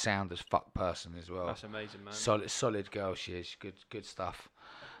fucking sound as fuck person as well. That's amazing, man. Solid girl she is. Good stuff.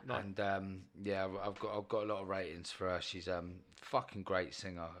 Nice. And I've got a lot of ratings for her. She's fucking great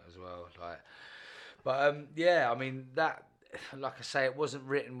singer as well. I mean that. Like I say, it wasn't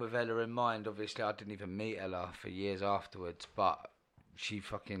written with Ella in mind. Obviously, I didn't even meet Ella for years afterwards. But she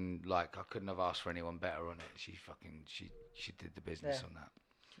fucking, like, I couldn't have asked for anyone better on it. She did the business on that.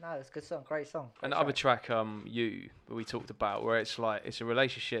 No, it's a good song, great song. And the other track, we talked about, where it's like it's a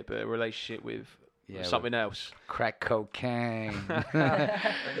relationship, but a relationship with something else. Crack cocaine.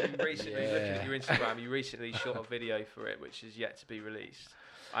 And you recently, looking at your Instagram, you recently shot a video for it, which is yet to be released.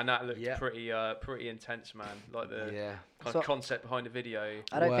 And that looked pretty intense, man. Like the kind of concept behind the video.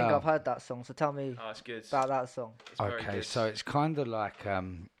 I don't think I've heard that song, so tell me it's good. about that song. Okay, so it's kind of like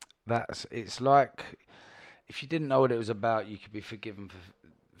it's like if you didn't know what it was about, you could be forgiven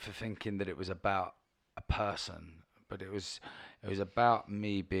for thinking that it was about a person, but it was about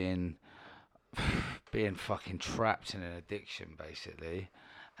me being fucking trapped in an addiction basically,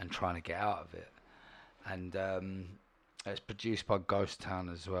 and trying to get out of it, and it's produced by Ghost Town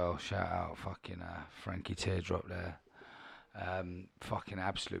as well. Shout out fucking Frankie Teardrop there. Fucking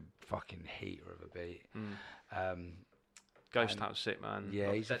absolute fucking heater of a beat. Ghost Town's sick, man.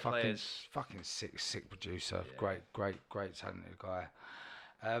 Yeah, he's a fucking sick producer. Yeah. Great talented guy.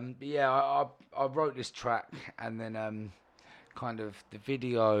 But yeah, I wrote this track, and then kind of the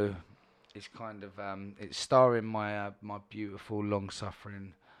video is kind of it's starring my beautiful,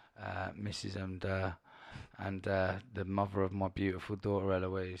 long-suffering Mrs. and the mother of my beautiful daughter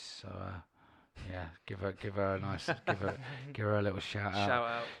Eloise. So yeah, give her a nice give her a little shout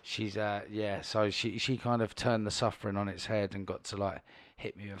out. She's so she kind of turned the suffering on its head and got to like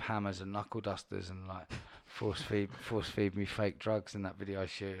hit me with hammers and knuckle dusters and like force feed me fake drugs in that video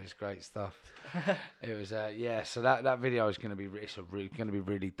shoot. It was great stuff. It was so that video is going to be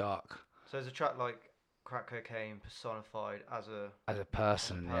really dark. So there's a track like Crack Cocaine personified as a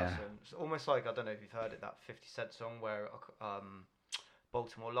person. Yeah. It's almost like, I don't know if you've heard it, that 50 Cent song where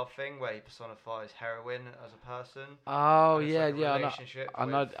Baltimore Love Thing, where he personifies heroin as a person. Oh yeah, I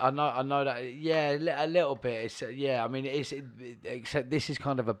know that. Yeah, a little bit. It's I mean, except this is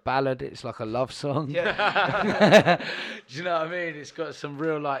kind of a ballad. It's like a love song. Yeah. Do you know what I mean? It's got some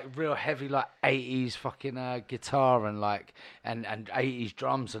real heavy like 80s fucking guitar and like and 80s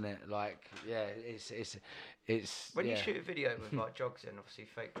drums in it. Like it's. When you shoot a video with like drugs in, obviously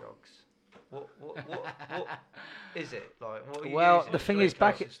fake drugs. What is it like? What are you the thing is,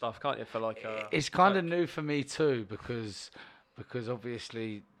 back at stuff, can't you? For like it's kind of new for me too, because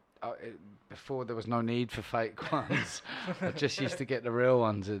obviously before there was no need for fake ones. I just used to get the real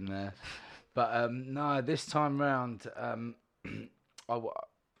ones in there. But no, this time round,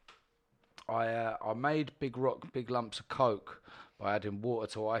 I made big lumps of coke by adding water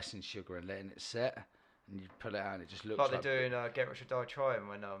to icing sugar and letting it set, and you pull it out and it just looks like they're doing Get Rich or Die Trying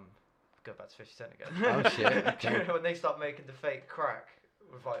when go back to 50 Cent again. Oh shit! Do you know when they start making the fake crack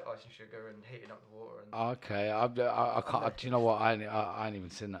with like icing sugar and heating up the water? And okay, I can't. Do you know what? I ain't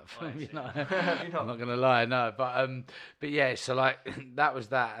even seen that film. You know, I'm not gonna lie, no. But yeah, so like that was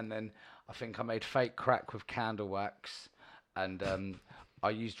that, and then I think I made fake crack with candle wax, and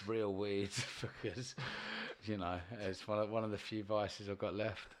I used real weed because you know it's one of the few vices I've got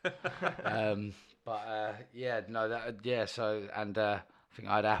left. So and. I think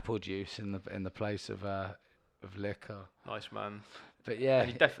I had apple juice in the place of liquor. Nice, man. But yeah, and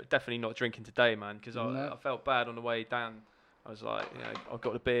you're definitely not drinking today, man. Because I felt bad on the way down. I was like, I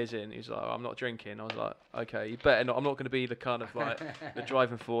got the beers in. He was like, I'm not drinking. I was like, okay, you better not. I'm not going to be the kind of like the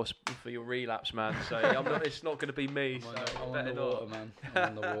driving force for your relapse, man. So it's not going to be me. I'm on the water, man. I'm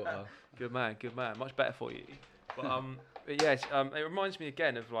on the water. Good man. Much better for you. But yes, it reminds me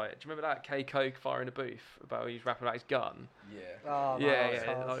again of like, do you remember that K Coke Fire in a Booth about he's rapping about his gun? Yeah. Oh,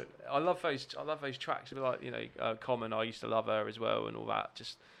 yeah. I love those tracks. Like Common, I used to love her as well, and all that.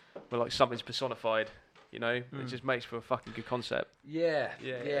 Just where like something's personified. You know, it just makes for a fucking good concept. Yeah.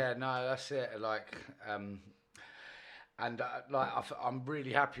 No, that's it. Like, I'm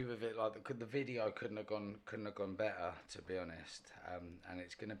really happy with it. Like the video couldn't have gone better, to be honest. And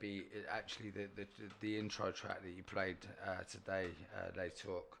it's going to be actually the intro track that you played today. They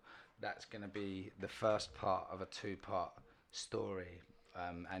Talk. That's going to be the first part of a 2-part story,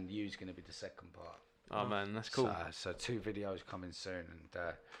 and You's going to be the second part. Oh man, that's cool. So 2 videos coming soon, and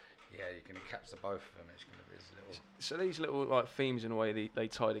you're going to capture both of them. It's going to be this little. So these little like themes in a way they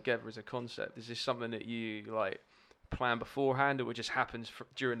tie together as a concept. Is this something that you like plan beforehand, or it just happens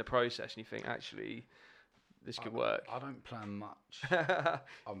during the process and you think actually this could work? I don't plan much.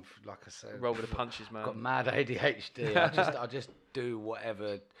 I'm like I said, roll with the punches, man. I've got mad ADHD. I just do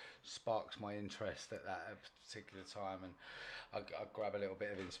whatever sparks my interest at that particular time, and I grab a little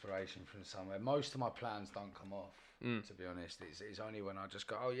bit of inspiration from somewhere. Most of my plans don't come off, to be honest. It's only when I just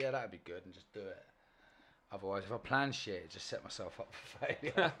go, oh yeah, that'd be good, and just do it. Otherwise, if I plan shit, just set myself up for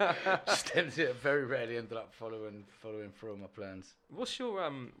failure. Very rarely ended up following through on my plans. What's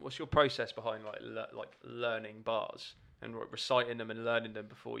your process behind like learning bars? and reciting them and learning them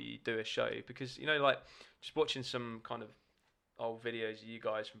before you do a show? Because, you know, like just watching some kind of old videos of you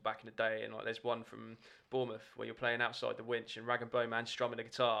guys from back in the day, and like there's one from Bournemouth where you're playing outside the Winch and Rag and Bone Man strumming the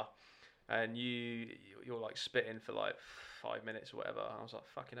guitar, and you're like spitting for like 5 minutes or whatever. I was like,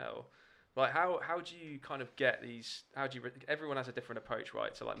 fucking hell. Like how do you kind of get these? Everyone has a different approach,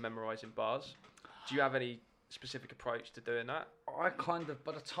 right, to like memorizing bars. Do you have any specific approach to doing that? I kind of,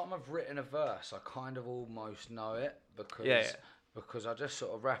 by the time I've written a verse, I kind of almost know it because I just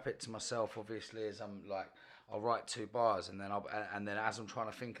sort of rap it to myself. Obviously, as I'm like, I'll write 2 bars, and then as I'm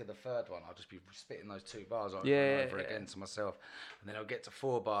trying to think of the third one, I'll just be spitting those 2 bars over and over again to myself, and then I'll get to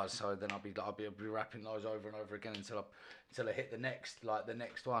 4 bars. So then I'll be rapping those over and over again until I hit the next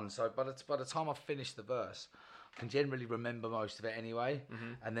one. So by the time I finish the verse, I can generally remember most of it anyway.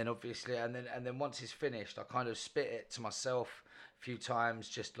 And then obviously, and then once it's finished, I kind of spit it to myself a few times,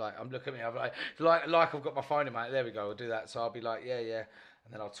 just like I'm looking at me, I'm like I've got my phone in my, there we go, I'll do that. So I'll be like, yeah.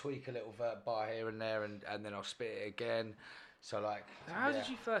 And then I'll tweak a little bar here and there, and then I'll spit it again. So like, how did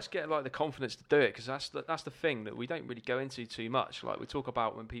you first get like the confidence to do it? Because that's the thing that we don't really go into too much. Like we talk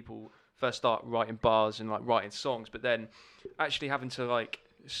about when people first start writing bars and like writing songs, but then actually having to like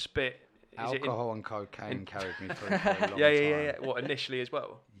spit. Alcohol and cocaine carried me through for a long time. Yeah. What, initially as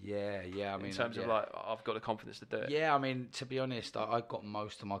well? Yeah. I mean, in terms of like, I've got the confidence to do it. Yeah, I mean, to be honest, I got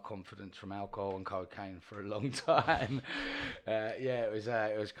most of my confidence from alcohol and cocaine for a long time. It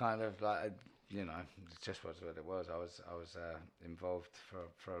was kind of like, you know, it just was what it was. I was involved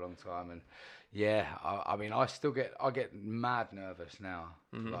for a long time, and I mean, I get mad nervous now,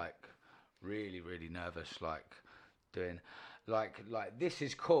 like really, really nervous, like doing. Like this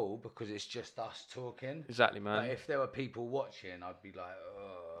is cool because it's just us talking. Exactly, man. Like, if there were people watching, I'd be like,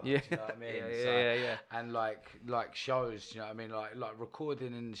 oh, yeah, do you know what I mean? Yeah. And like shows, you know what I mean? Like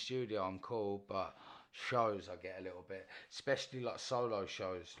recording in the studio, I'm cool, but shows I get a little bit, especially like solo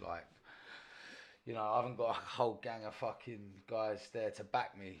shows. Like, you know, I haven't got a whole gang of fucking guys there to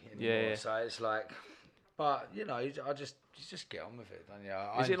back me anymore. Yeah. So it's like. But you know, you just get on with it, don't you?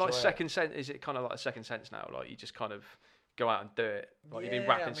 Is it like second sense? Is it kind of like a second sense now? Like you just kind of go out and do it. Like you've been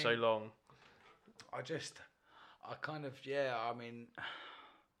rapping so long. I mean,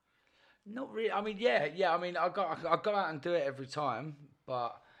 not really. I mean, yeah. I mean, I go out and do it every time,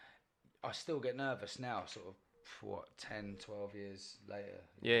 but I still get nervous now. Sort of 10, 12 years later.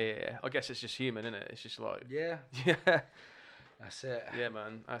 Yeah. I guess it's just human, isn't it? It's just like yeah. That's it. Yeah,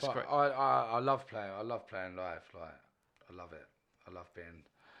 man. That's great. I love playing. I love playing live. Like, I love it. I love being,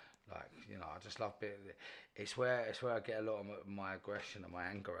 like, you know, I just love being. It's where I get a lot of my aggression and my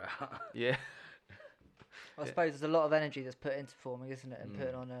anger out. Yeah. I suppose there's a lot of energy that's put into performing, isn't it? And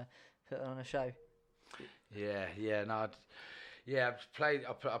putting on a show. Yeah. No. I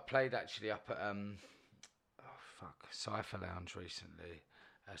played actually up at Cypher Lounge recently.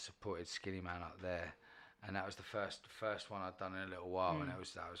 I supported Skinny Man up there. And that was the first one I'd done in a little while, and that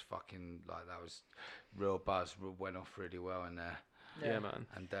was fucking like, that was real buzz. Went off really well in there. Yeah, man.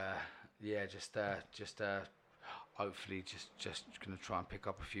 And just hopefully just gonna try and pick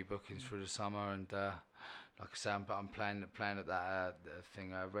up a few bookings through the summer. And like I say, I'm playing at that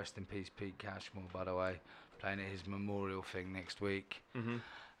thing. Rest in peace, Pete Cashmore. By the way, playing at his memorial thing next week.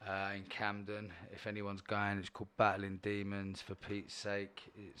 In Camden. If anyone's going, it's called Battling Demons. For Pete's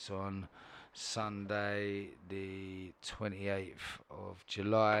sake, it's on Sunday the 28th of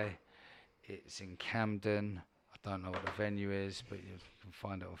July. It's in Camden. I don't know what the venue is, but you can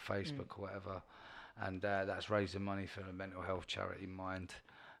find it on Facebook or whatever. And that's raising money for the mental health charity Mind,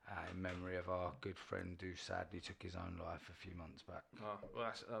 in memory of our good friend who sadly took his own life a few months back. Oh,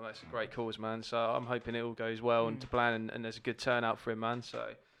 well, that's a great cause, man. So I'm hoping it all goes well and to plan, and there's a good turnout for him, man.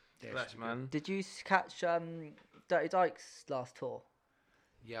 So bless, man. Did you catch Dirty Dykes last tour?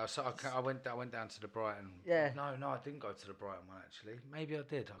 Yeah, so I went down to the Brighton. Yeah. No, I didn't go to the Brighton one actually. Maybe I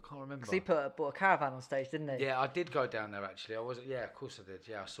did. I can't remember. Because he bought a caravan on stage, didn't he? Yeah, I did go down there actually. Yeah, of course I did.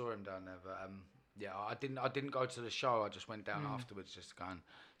 Yeah, I saw him down there, but I didn't go to the show. I just went down afterwards just to go and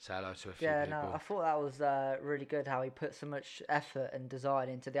say hello to a few people. Yeah, no, I thought that was really good how he put so much effort and design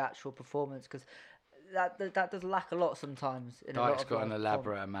into the actual performance, because that does lack a lot sometimes. Dyke's got an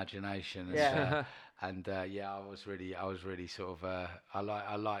elaborate imagination. Yeah. And I was really sort of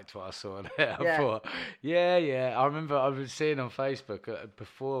I liked what I saw there. I thought, I remember I was seeing on Facebook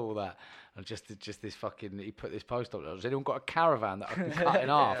before all that, and just this fucking, he put this post up there. Has anyone got a caravan that I can cut in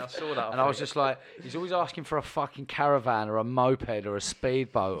half? Yeah, I saw that. And I was just like, he's always asking for a fucking caravan or a moped or a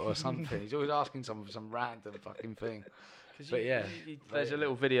speedboat or something. He's always asking for some random fucking thing. But yeah, there's a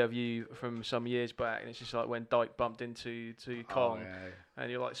little video of you from some years back, and it's just like when Dyke bumped into Kong,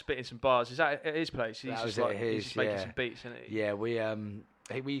 and you're like spitting some bars. Is that at his place? He's just making some beats, isn't he? Yeah, we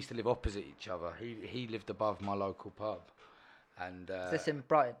used to live opposite each other. He lived above my local pub, and is this in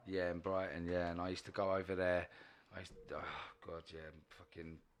Brighton? Yeah, in Brighton. Yeah, and I used to go over there.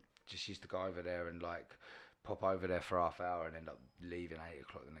 Just used to go over there and like pop over there for half hour and end up leaving 8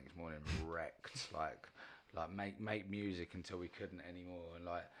 o'clock the next morning wrecked, like make music until we couldn't anymore. And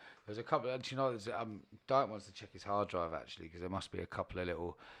like there's a couple of, Dyke wants to check his hard drive actually, because there must be a couple of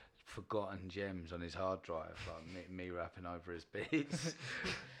little forgotten gems on his hard drive, like me rapping over his beats.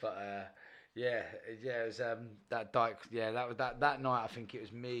 But it was that Dyke. Yeah, that was that night. I think it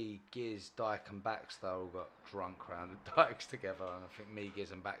was me, Giz, Dyke, and Baxter all got drunk round the Dykes together, and I think me,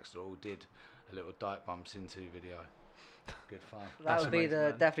 Giz, and Baxter all did a little Dyke bumps into video. Good fun. That would be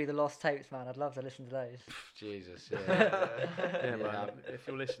definitely the lost tapes, man. I'd love to listen to those. Jesus, yeah. Man. If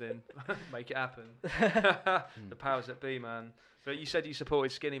you're listening, make it happen. The powers that be, man. But you said you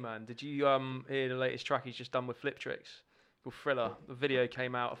supported Skinny Man. Did you hear the latest track he's just done with Flip Tricks? Called Thriller. The video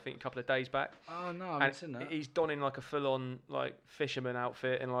came out, I think, a couple of days back. Oh no, I haven't seen that. He's donning like a full-on like fisherman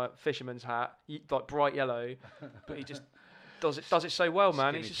outfit and like fisherman's hat, like bright yellow, but he just does it so well,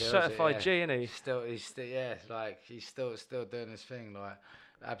 man. He's just certified G, isn't he? He's still doing his thing, like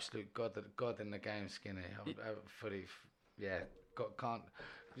absolute god in the game, Skinny. Can't.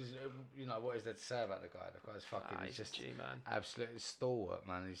 What is there to say about the guy? The guy's fucking. He's just G, man. Absolutely stalwart,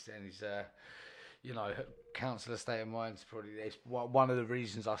 man. He's council estate of mind's probably one of the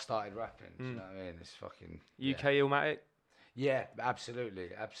reasons I started rapping. Do you know what I mean? It's fucking UK Illmatic. Yeah,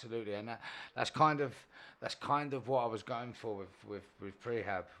 absolutely, and that's kind of what I was going for with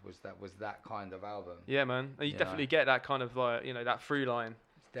Prehab was that kind of album. Yeah, man. You definitely get that kind of like that through line.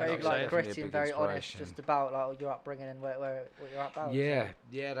 Very like gritty and very honest, just about like your upbringing and what you're about. Yeah,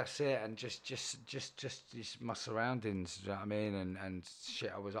 that's it, and just my surroundings. Do you know what I mean? And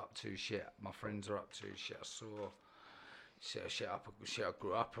shit I was up to, shit my friends are up to, shit I saw, shit I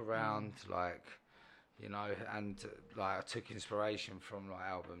grew up around, like. And like I took inspiration from like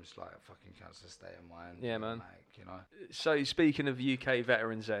albums like fucking Council State of Mind. Yeah, man. So speaking of UK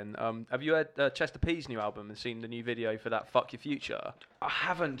veterans, then, have you heard Chester P's new album and seen the new video for that Fuck Your Future? I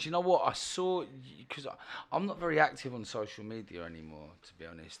haven't. Do you know what? I saw, because I'm not very active on social media anymore, to be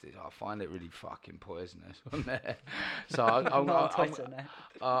honest. I find it really fucking poisonous on there. So I've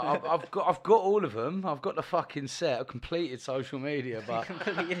got all of them. I've got the fucking set. I've completed social media, but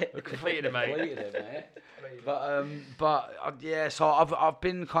completed it, mate. So I've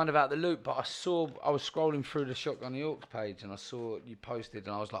been kind of out the loop, but I was scrolling through the Shock on the Orcs page and I saw you posted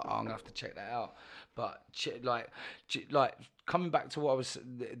and I was like, I'm gonna have to check that out. But like coming back to what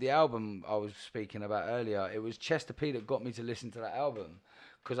the album I was speaking about earlier, it was Chester P that got me to listen to that album,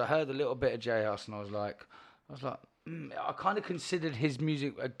 because I heard a little bit of J House and I was like, I kind of considered his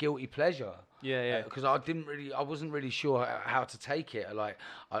music a guilty pleasure. Yeah. Because I wasn't really sure how to take it. Like,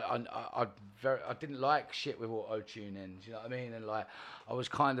 I didn't like shit with auto-tune in. Do you know what I mean? And like, I was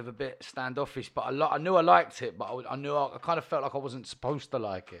kind of a bit standoffish, but I knew I liked it, but I kind of felt like I wasn't supposed to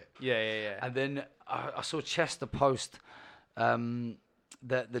like it. Yeah. And then I saw Chester post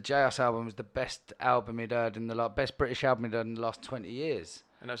that the JS album was the best album he'd heard best British album he'd heard in the last 20 years.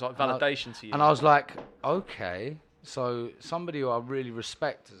 And that was like validation to you. And I was like, okay. So somebody who I really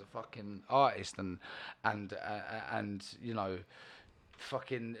respect as a fucking artist and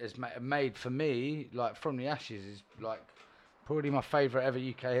fucking has made for me, like From the Ashes is like probably my favourite ever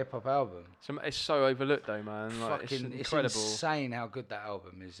UK hip hop album. So it's so overlooked though, man. Like, it's incredible. It's insane how good that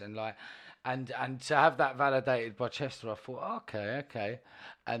album is, and like, and to have that validated by Chester, I thought, okay,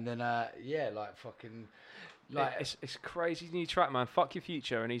 and then like fucking. Like it's crazy new track, man. Fuck Your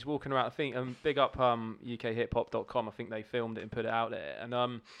Future, and he's walking around. I think big up UKHipHop.com. I think they filmed it and put it out there,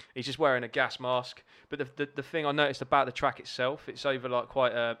 and he's just wearing a gas mask. But the thing I noticed about the track itself, it's over like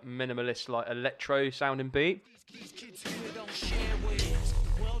quite a minimalist, like electro sounding beat. These kids who don't share with.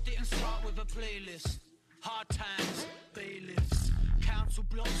 World didn't start with a playlist. Hard times, bailiffs, council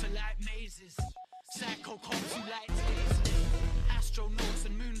blocks are like mazes. Psycho cops who like tastes. Astronauts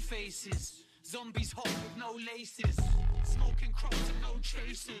and moon faces. Zombies hot with no laces. Smoking crops and no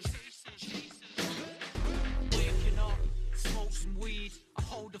chasers. Waking up, smoke some weed. I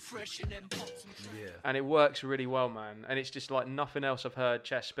hold the fresh and then pop some. Yeah. And it works really well, man. And it's just like nothing else I've heard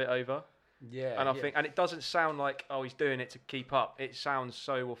Chess spit over. Yeah. And I think, and it doesn't sound like he's doing it to keep up. It sounds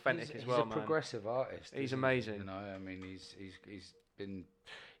so authentic as well, man. He's a progressive artist. He's amazing. You know, I mean, he's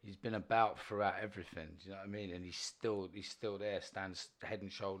been about throughout everything. Do you know what I mean? And he's still there, stands head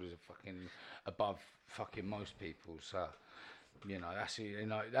and shoulders fucking above fucking most people. So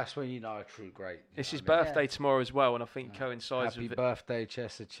that's when you know a true great. It's his birthday tomorrow as well, and I think coincides with... Happy birthday,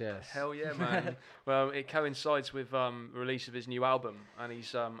 Chester Chess. Hell yeah, man. Well, it coincides with release of his new album, and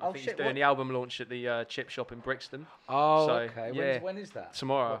he's I think he's doing the album launch at the Chip Shop in Brixton. Oh, so, okay. Yeah. When is that?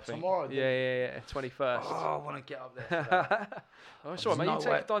 Tomorrow, I think. Tomorrow? Yeah, 21st. Oh, I want to get up there. Oh, sorry, mate. You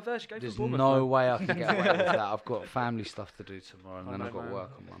take a diverse. Go There's for Bournemouth, no way I can get away with that. I've got family stuff to do tomorrow, and then I've got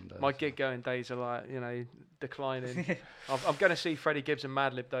work on Monday. My gig going days are like, declining. I'm going to see Freddie Gibbs and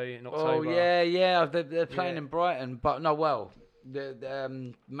Madlib though in October. Oh yeah. They're playing in Brighton, but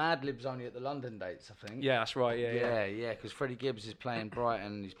the Madlib's only at the London dates, I think. Yeah, that's right. Yeah. Because Freddie Gibbs is playing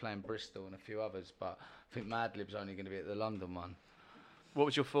Brighton, he's playing Bristol and a few others, but I think Madlib's only going to be at the London one. What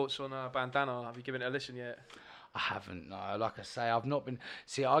was your thoughts on Bandana? Have you given it a listen yet? I haven't, no. Like I say, I've not been...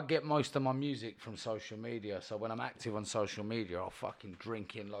 See, I get most of my music from social media, so when I'm active on social media, I'll fucking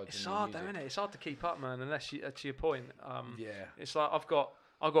drink in loads of music. It's hard though, isn't it? It's hard to keep up, man, unless you... To your point. Yeah. It's like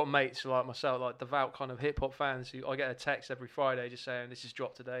I've got mates like myself, like devout kind of hip-hop fans who I get a text every Friday just saying, this is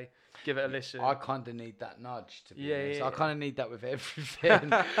dropped today, give it a listen. I kind of need that nudge, to be honest. I kind of need that with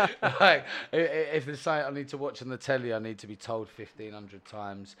everything. Like, if there's something I need to watch on the telly, I need to be told 1,500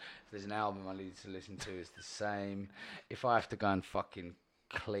 times. If there's an album I need to listen to, it's the same. If I have to go and fucking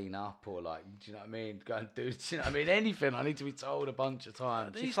clean up or like, do you know what I mean? Go and do you know what I mean? Anything, I need to be told a bunch of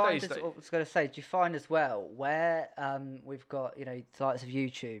times. Do you find, I was going to say, do you find as well where we've got, the likes of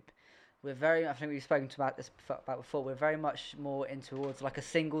YouTube, we're very, I think we've spoken about this before, we're very much more in towards like a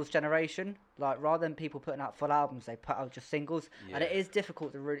singles generation. Like rather than people putting out full albums, they put out just singles, and it is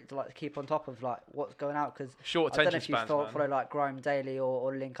difficult to really to keep on top of like what's going out because short attention spans. I don't know if you follow like Grime Daily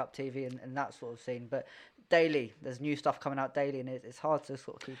or Link Up TV and that sort of scene, but daily there's new stuff coming out daily, and it's hard to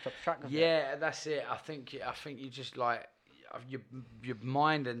sort of keep track of. Yeah, that's it. I think you just like your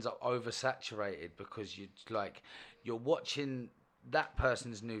mind ends up oversaturated because you're watching that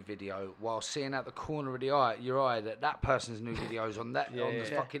person's new video while seeing out the corner of your eye that person's new video is on that on this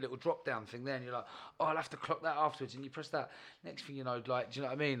fucking little drop down thing there, and you're like, oh, I'll have to clock that afterwards, and you press that. Next thing you know, like, do you know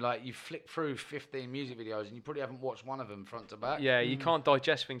what I mean? Like, you flick through 15 music videos and you probably haven't watched one of them front to back. Yeah, you can't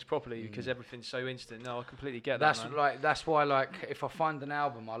digest things properly because everything's so instant. No, I completely get that. That's why, like, if I find an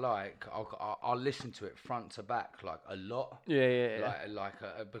album I like, I'll listen to it front to back like a lot. Yeah.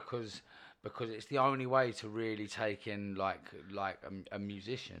 Because it's the only way to really take in like a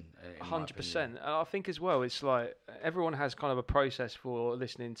musician. 100%. And I think as well, it's like everyone has kind of a process for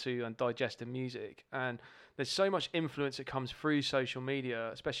listening to and digesting music, and there's so much influence that comes through social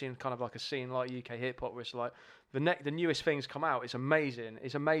media, especially in kind of like a scene like UK hip hop, where it's like the newest things come out. It's amazing.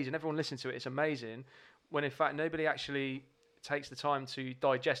 Everyone listens to it. It's amazing. When in fact nobody actually takes the time to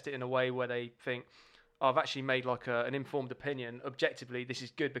digest it in a way where they think, I've actually made like an informed opinion. Objectively, this is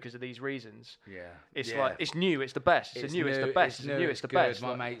good because of these reasons. Yeah. It's like, it's new, it's the best. It's the best. It's the best.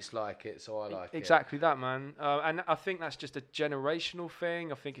 My mates like it, so I like it. Exactly that, man. And I think that's just a generational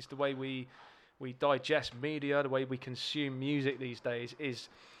thing. I think it's the way we digest media, the way we consume music these days is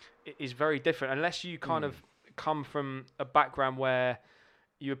very different. Unless you kind of come from a background where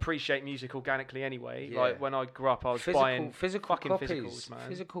you appreciate music organically anyway. Yeah. Like when I grew up, I was buying physical copies, physicals, man.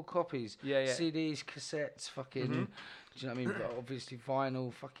 Physical copies. Yeah. CDs, cassettes, fucking. Do you know what I mean? But obviously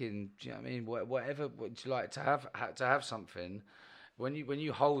vinyl, fucking. Do you know what I mean? Whatever. Would you like to have something? When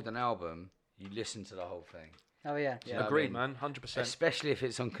you hold an album, you listen to the whole thing. Oh yeah. Agreed, man. 100%. Especially if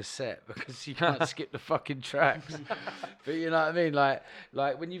it's on cassette, because you can't skip the fucking tracks. But you know what I mean?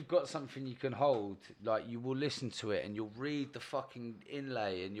 Like when you've got something you can hold, like you will listen to it and you'll read the fucking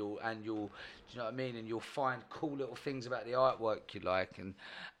inlay and you'll do you know what I mean? And you'll find cool little things about the artwork you like,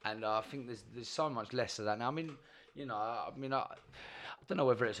 and I think there's so much less of that now. I mean, I don't know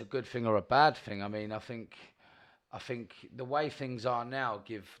whether it's a good thing or a bad thing. I mean, I think the way things are now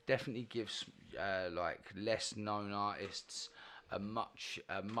definitely gives like less known artists a much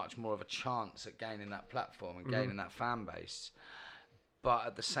more of a chance at gaining that platform and gaining that fan base. But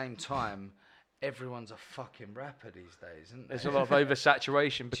at the same time, everyone's a fucking rapper these days, isn't there? There's a lot of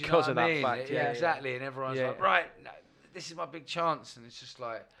oversaturation because of that fact. Yeah, exactly. And everyone's like, right, no, this is my big chance, and it's just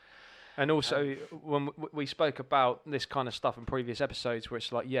like. And also, when we spoke about this kind of stuff in previous episodes, where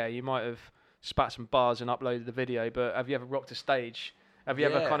it's like, yeah, you might have spat some bars and uploaded the video, but have you ever rocked a stage? Have you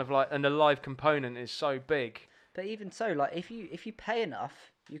ever kind of like, and the live component is so big. But even so, like if you pay enough,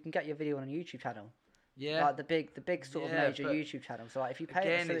 you can get your video on a YouTube channel. Yeah. Like the big sort of major YouTube channel. So like if you pay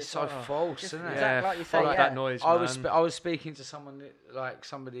again, it's so false, isn't it? Exactly like you say. Like that noise, man. I was speaking to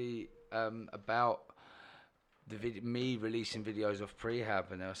somebody about the me releasing videos of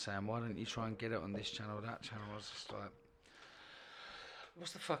Prehab, and they were saying, why don't you try and get it on this channel or that channel? I was just like,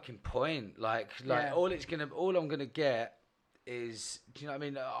 what's the fucking point? All I'm gonna get is, do you know what I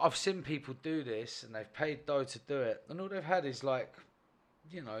mean? I've seen people do this and they've paid dough to do it, and all they've had is like,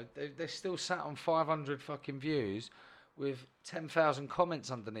 you know, they're still sat on 500 fucking views with 10,000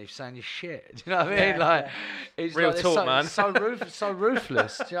 comments underneath saying you're shit. Do you know what I mean? Like, it's real like, talk, man. So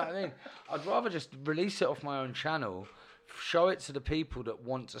ruthless. Do you know what I mean? I'd rather just release it off my own channel, show it to the people that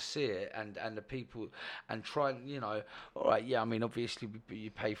want to see it, and the people, and try and, you know, all right, yeah, I mean, obviously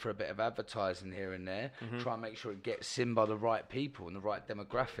you pay for a bit of advertising here and there, try and make sure it gets seen by the right people and the right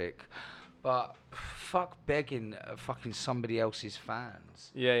demographic. But fuck begging fucking somebody else's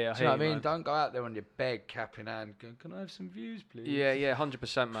fans. Yeah. Do you know what I mean? Don't go out there on your beg, cap in hand, going, can I have some views, please? Yeah,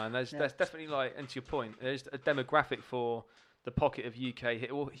 100%, man. There's definitely, like, and to your point, there's a demographic for the pocket of UK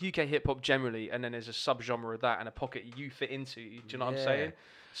hip hop generally, and then there's a subgenre of that and a pocket you fit into. Do you know what I'm saying?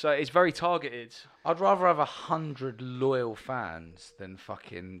 So it's very targeted. I'd rather have 100 loyal fans than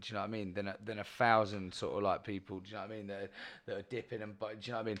fucking, do you know what I mean? Than 1,000 sort of like people, do you know what I mean? That are dipping and, do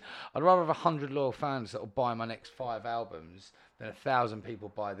you know what I mean? I'd rather have 100 loyal fans that will buy my next 5 albums than 1,000 people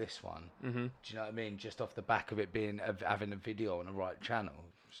buy this one. Do you know what I mean? Just off the back of it being having a video on the right channel.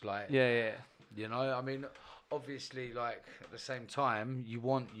 It's like, you know, I mean, obviously, like, at the same time, you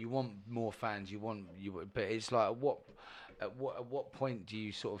want more fans. But it's like, at what point do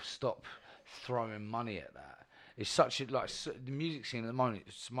you sort of stop throwing money at that? It's such a, like, the music scene at the moment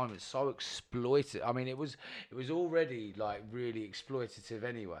is so exploited. I mean, it was already like really exploitative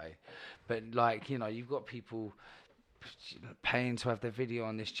anyway, but like, you know, you've got people paying to have their video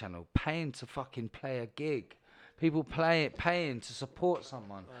on this channel, paying to fucking play a gig. People paying to support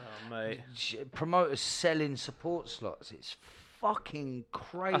someone. Oh, mate. Promoters selling support slots. It's fucking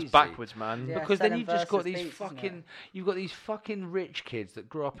crazy. That's backwards, man. Yeah, because then you've just got beats, these fucking rich kids that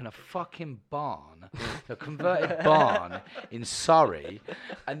grew up in a fucking barn, a converted barn in Surrey,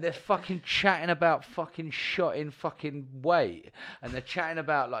 and they're fucking chatting about fucking shot in fucking weight, and they're chatting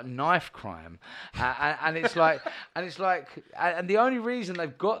about like knife crime, and it's like, and the only reason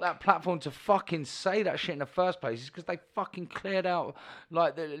they've got that platform to fucking say that shit in the first place is because they fucking cleared out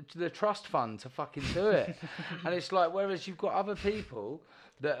like the trust fund to fucking do it, and it's like, whereas you've got other people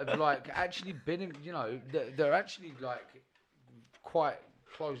that have like actually been in, you know, they're actually like quite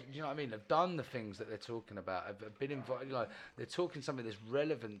close, you know what I mean, have done the things that they're talking about, have been invited, you know, they're talking something that's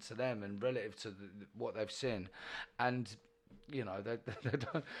relevant to them and relative to what they've seen, and you know,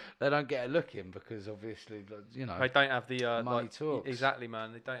 they don't get a look in because obviously, you know, they don't have the money like, talks. Exactly,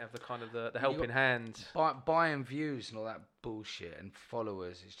 man. They don't have the kind of the helping hand. Buying views and all that bullshit and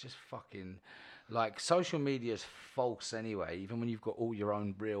followers. It's just fucking. Like, social media is false anyway, even when you've got all your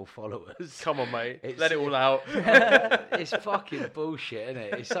own real followers. Come on, mate. Let it all out. It's fucking bullshit, isn't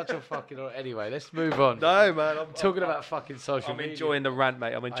it? It's such a fucking... Anyway, let's move on. No, man. I'm talking about fucking social media. I'm enjoying the rant,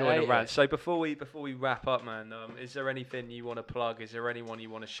 mate. I'm enjoying the rant. So before we wrap up, man, is there anything you want to plug? Is there anyone you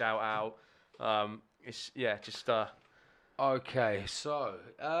want to shout out? Okay, so,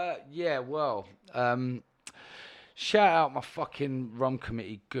 shout out my fucking Rum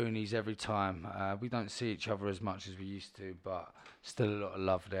Committee Goonies every time. We don't see each other as much as we used to, but still a lot of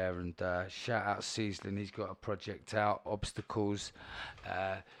love there. And shout out Seaslin, he's got a project out, Obstacles.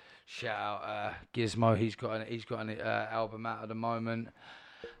 Shout out Gizmo, he's got an album out at the moment.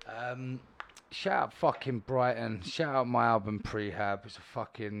 Shout out fucking Brighton. Shout out my album Prehab.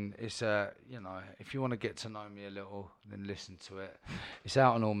 You know, if you want to get to know me a little, then listen to it. It's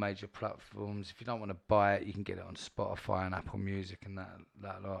out on all major platforms. If you don't want to buy it, you can get it on Spotify and Apple Music and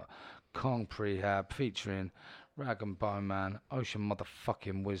that lot. Kong Prehab featuring Rag and Bone Man, Ocean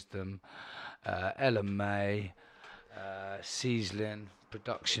Motherfucking Wisdom, Ella May, Seaslin,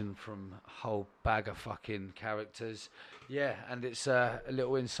 production from a whole bag of fucking characters. Yeah, and it's a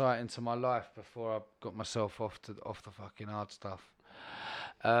little insight into my life before I got myself off the fucking hard stuff.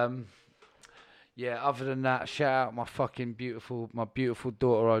 Other than that, shout out my beautiful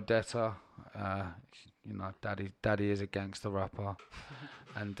daughter Odetta. You know, daddy is a gangster rapper.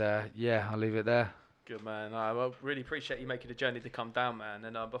 And I'll leave it there. Good, man. I really appreciate you making the journey to come down, man.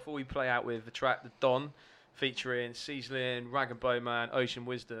 And before we play out with the track The Don, featuring Seaslin, Rag and Bowman, Ocean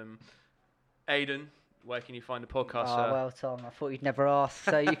Wisdom, Aiden, where can you find the podcast? Well, Tom, I thought you'd never ask.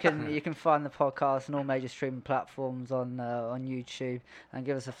 So you can find the podcast on all major streaming platforms on YouTube, and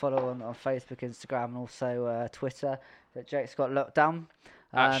give us a follow on Facebook, Instagram, and also Twitter. That Jake's got locked down.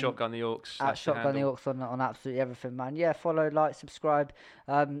 At Shotgun the Orcs. At Shotgun the Orcs on absolutely everything, man. Yeah, follow, like, subscribe.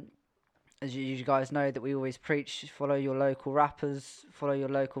 As you guys know, that we always preach, follow your local rappers, follow your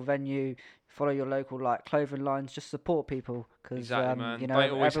local venue, follow your local like clothing lines. Just support people, because exactly, man. You know,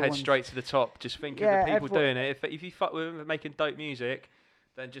 don't always head straight to the top. Just think of the people doing it. If you fuck with them making dope music,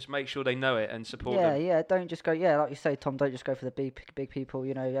 then just make sure they know it and support them. Yeah, don't just go, like you say, Tom, don't just go for the big people.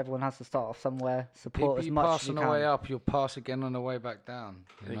 You know, everyone has to start off somewhere, support as much as you can. You pass on the way up, you'll pass again on the way back down.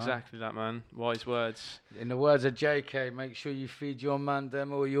 Exactly that, man. Wise words. In the words of JK, make sure you feed your man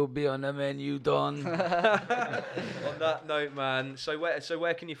them or you'll be on the menu, Don. On that note, man, so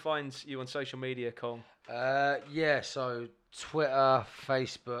where can you find you on social media, Kong? So Twitter,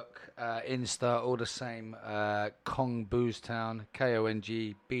 Facebook, Insta, all the same. Kong Boozetown,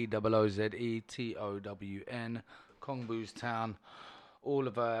 KONGBOOZETOWN, Kong Boozetown. All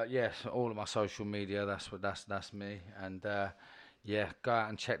of my social media. That's me. And go out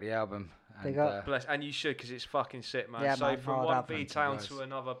and check the album. And, bless, and you should, because it's fucking sick, man. Yeah, so man, from one B town to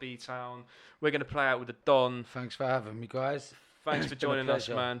another B town, we're gonna play out with the Don. Thanks for having me, guys. Thanks for joining us,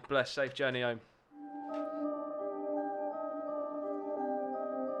 man. Bless, safe journey home.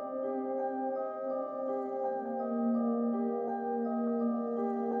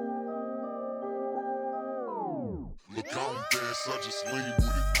 I just lean with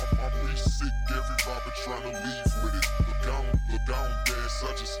it. I'm really sick, every rapper trying to leave with it. Look down, dance,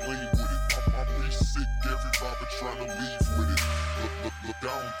 I just lean with it. I'm really sick, every rapper trying to leave with it. Look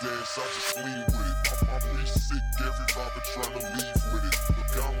down, dance, I just lean with it. I'm really sick, every rapper trying to leave with it. Look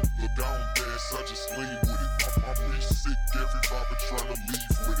down, dance, I just lean with it. I'm really sick, every rapper trying to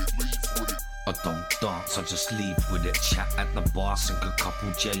leave with it. I don't dance, I just leave with it. Chat at the bar, sink a couple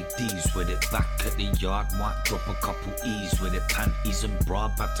JDs with it. Back at the yard, might drop a couple E's with it. Panties and bra,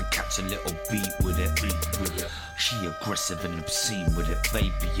 about to catch a little beat with it. She aggressive and obscene with it.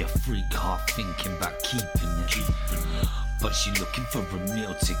 Baby, a freak, half thinking about keeping it. But she looking for a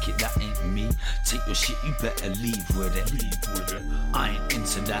meal ticket, that ain't me. Take your shit, you better leave with it. I ain't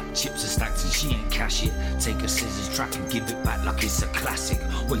into that, chips are stacked and she ain't cash it. Take a scissors track and give it back like it's a classic.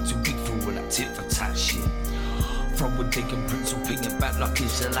 Way too big for all that tit for tat shit. From a dig and pencil, ping it back like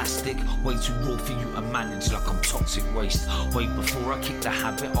it's elastic. Way too raw for you to manage like I'm toxic waste. Way before I kick the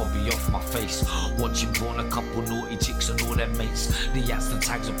habit, I'll be off my face. Watching born a couple naughty chicks and all their mates. The ads and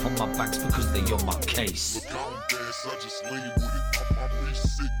tags upon my backs because they on my case. Look down, dance, I just lean with it. I'm really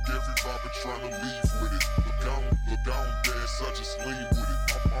sick, every rapper trying to leave with it. Look down, dance, I just lean with it.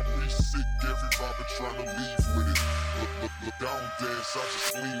 I'm really sick, every rapper trying to leave with it. Look down, dance, I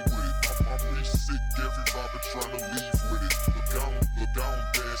just lean with it. I'm really sick, every rapper trying to leave with it. Look down,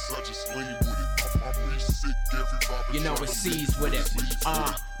 dance, I just lean with it. I'm really sick, every rapper. You know it sees with it.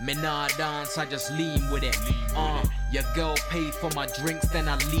 Me nah dance, I just lean with it. Your girl paid for my drinks, then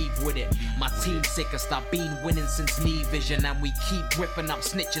I leave with it. My team sickest, I've been winning since Knee Vision, and we keep whipping up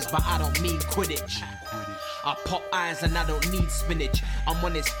snitches, but I don't mean Quidditch. I pop eyes and I don't need spinach. I'm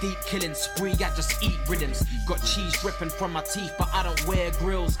on this deep killing spree, I just eat rhythms. Got cheese dripping from my teeth, but I don't wear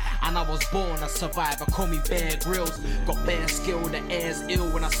grills. And I was born a survivor, call me Bear Grylls. Got bare skill, the air's ill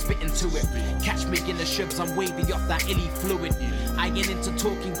when I spit into it. Catch me in the shivs, I'm wavy off that illy fluid. I ain't into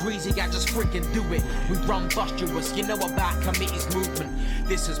talking greasy, I just freaking do it. We run bustuous, you know about committee's movement.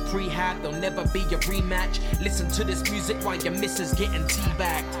 This is prehab, there'll never be a rematch. Listen to this music while your missus getting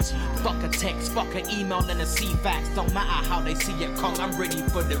teabagged. Fuck a text, fuck an email and a C-fax. Don't matter how they see it come, I'm ready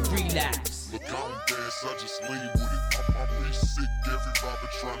for the relapse. Look down, dance, I just lean with it. I'm really sick, every rapper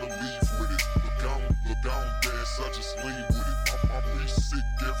trying to leave with it. Look down, dance, I just lean with it. I'm really sick,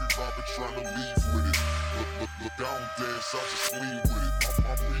 every rapper trying to leave with it. Look down, dance, I just lean with it.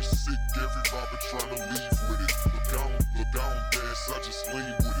 I'm really sick, every rapper trying to leave with it. Look down, dance, I just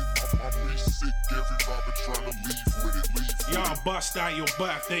lean with it. I'm really sick, every rapper trying to leave with it. Y'all bust out your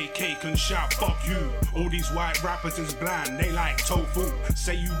birthday cake and shout fuck you. All these white rappers is bland, they like tofu.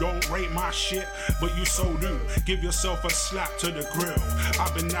 Say you don't rate my shit, but you so do. Give yourself a slap to the grill.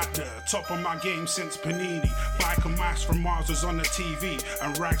 I've been at the top of my game since Panini. Biker Max from Mars was on the TV,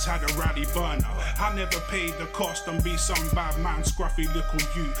 and Rags had a rally burner. I never paid the cost and be some bad man, scruffy little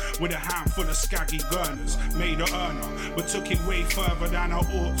you with a handful of scaggy gurners. Made a earner, but took it way further than I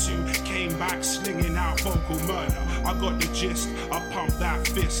ought to. Came back slinging out vocal murder. I got the gist, I pumped that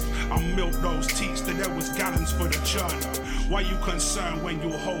fist. I milked those teats till there was gallons for the churner. Why you concerned when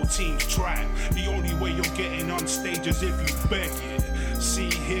your whole team's tried? The only way you're getting on stage is if you beg it. See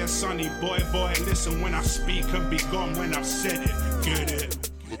here, sonny boy, listen when I speak and be gone when I've said it. Get it?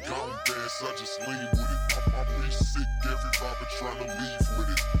 Look down, dance, I just lean with it. I'm really sick, every rapper trying to leave with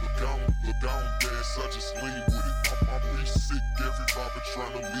it. Look down, dance, I just lean with it. I'm really sick, every rapper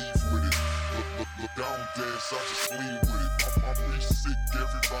trying to leave with it. Look down, dance, I just lean with it. I'm really sick,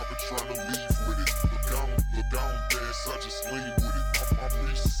 every rapper trying to leave with it. Look down, dance, I just lean with it. I'm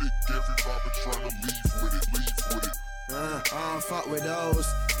really sick, every rapper trying to leave with it. I don't fuck with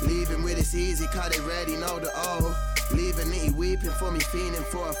those. Leaving with it's easy, cause they already know the O. Leaving Nitty weeping for me, feeling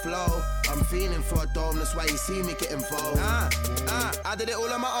for a flow. I'm feeling for a dome, that's why you see me getting involved. I did it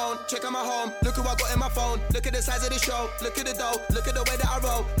all on my own, check out my home. Look at what I got in my phone, look at the size of the show. Look at the dough, look at the way that I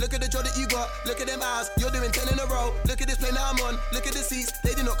roll. Look at the job that you got, look at them hours. You're doing 10 in a row. Look at this plane that I'm on, look at the seats.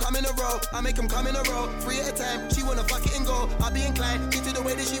 They do not come in a row, I make them come in a row. 3 at a time, she wanna fuck it and go. I'll be inclined, due to the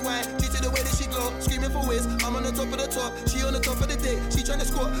way that she whine, due to the way that she glow. Screaming for whiz, I'm on the top of the top. She on the top of the dick, she tryna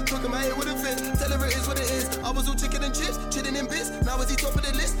squat. Talking my head with a fit, tell her it is what it is. I was all chicken and chips, chilling in bits. Now is he top of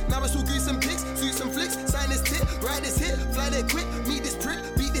the list, now it's all goose and pics. Suits and flicks, sign this tip, ride this hit. Fly there quick, meet this prick,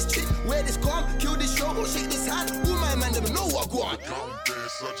 beat this chick. Wear this calm, kill this show, or shake this hat. All my man, them know what I want. Look down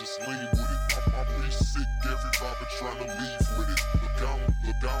dance, I just lean with it. I'm really sick, every rapper tryna leave with it.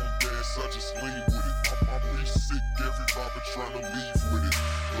 Look down dance, I just lean with it. I'm really sick, every rapper tryna leave with it.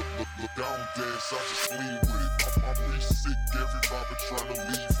 Look down dance, I just lean with it. I'm really sick, every rapper tryna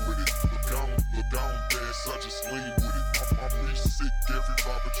leave with it.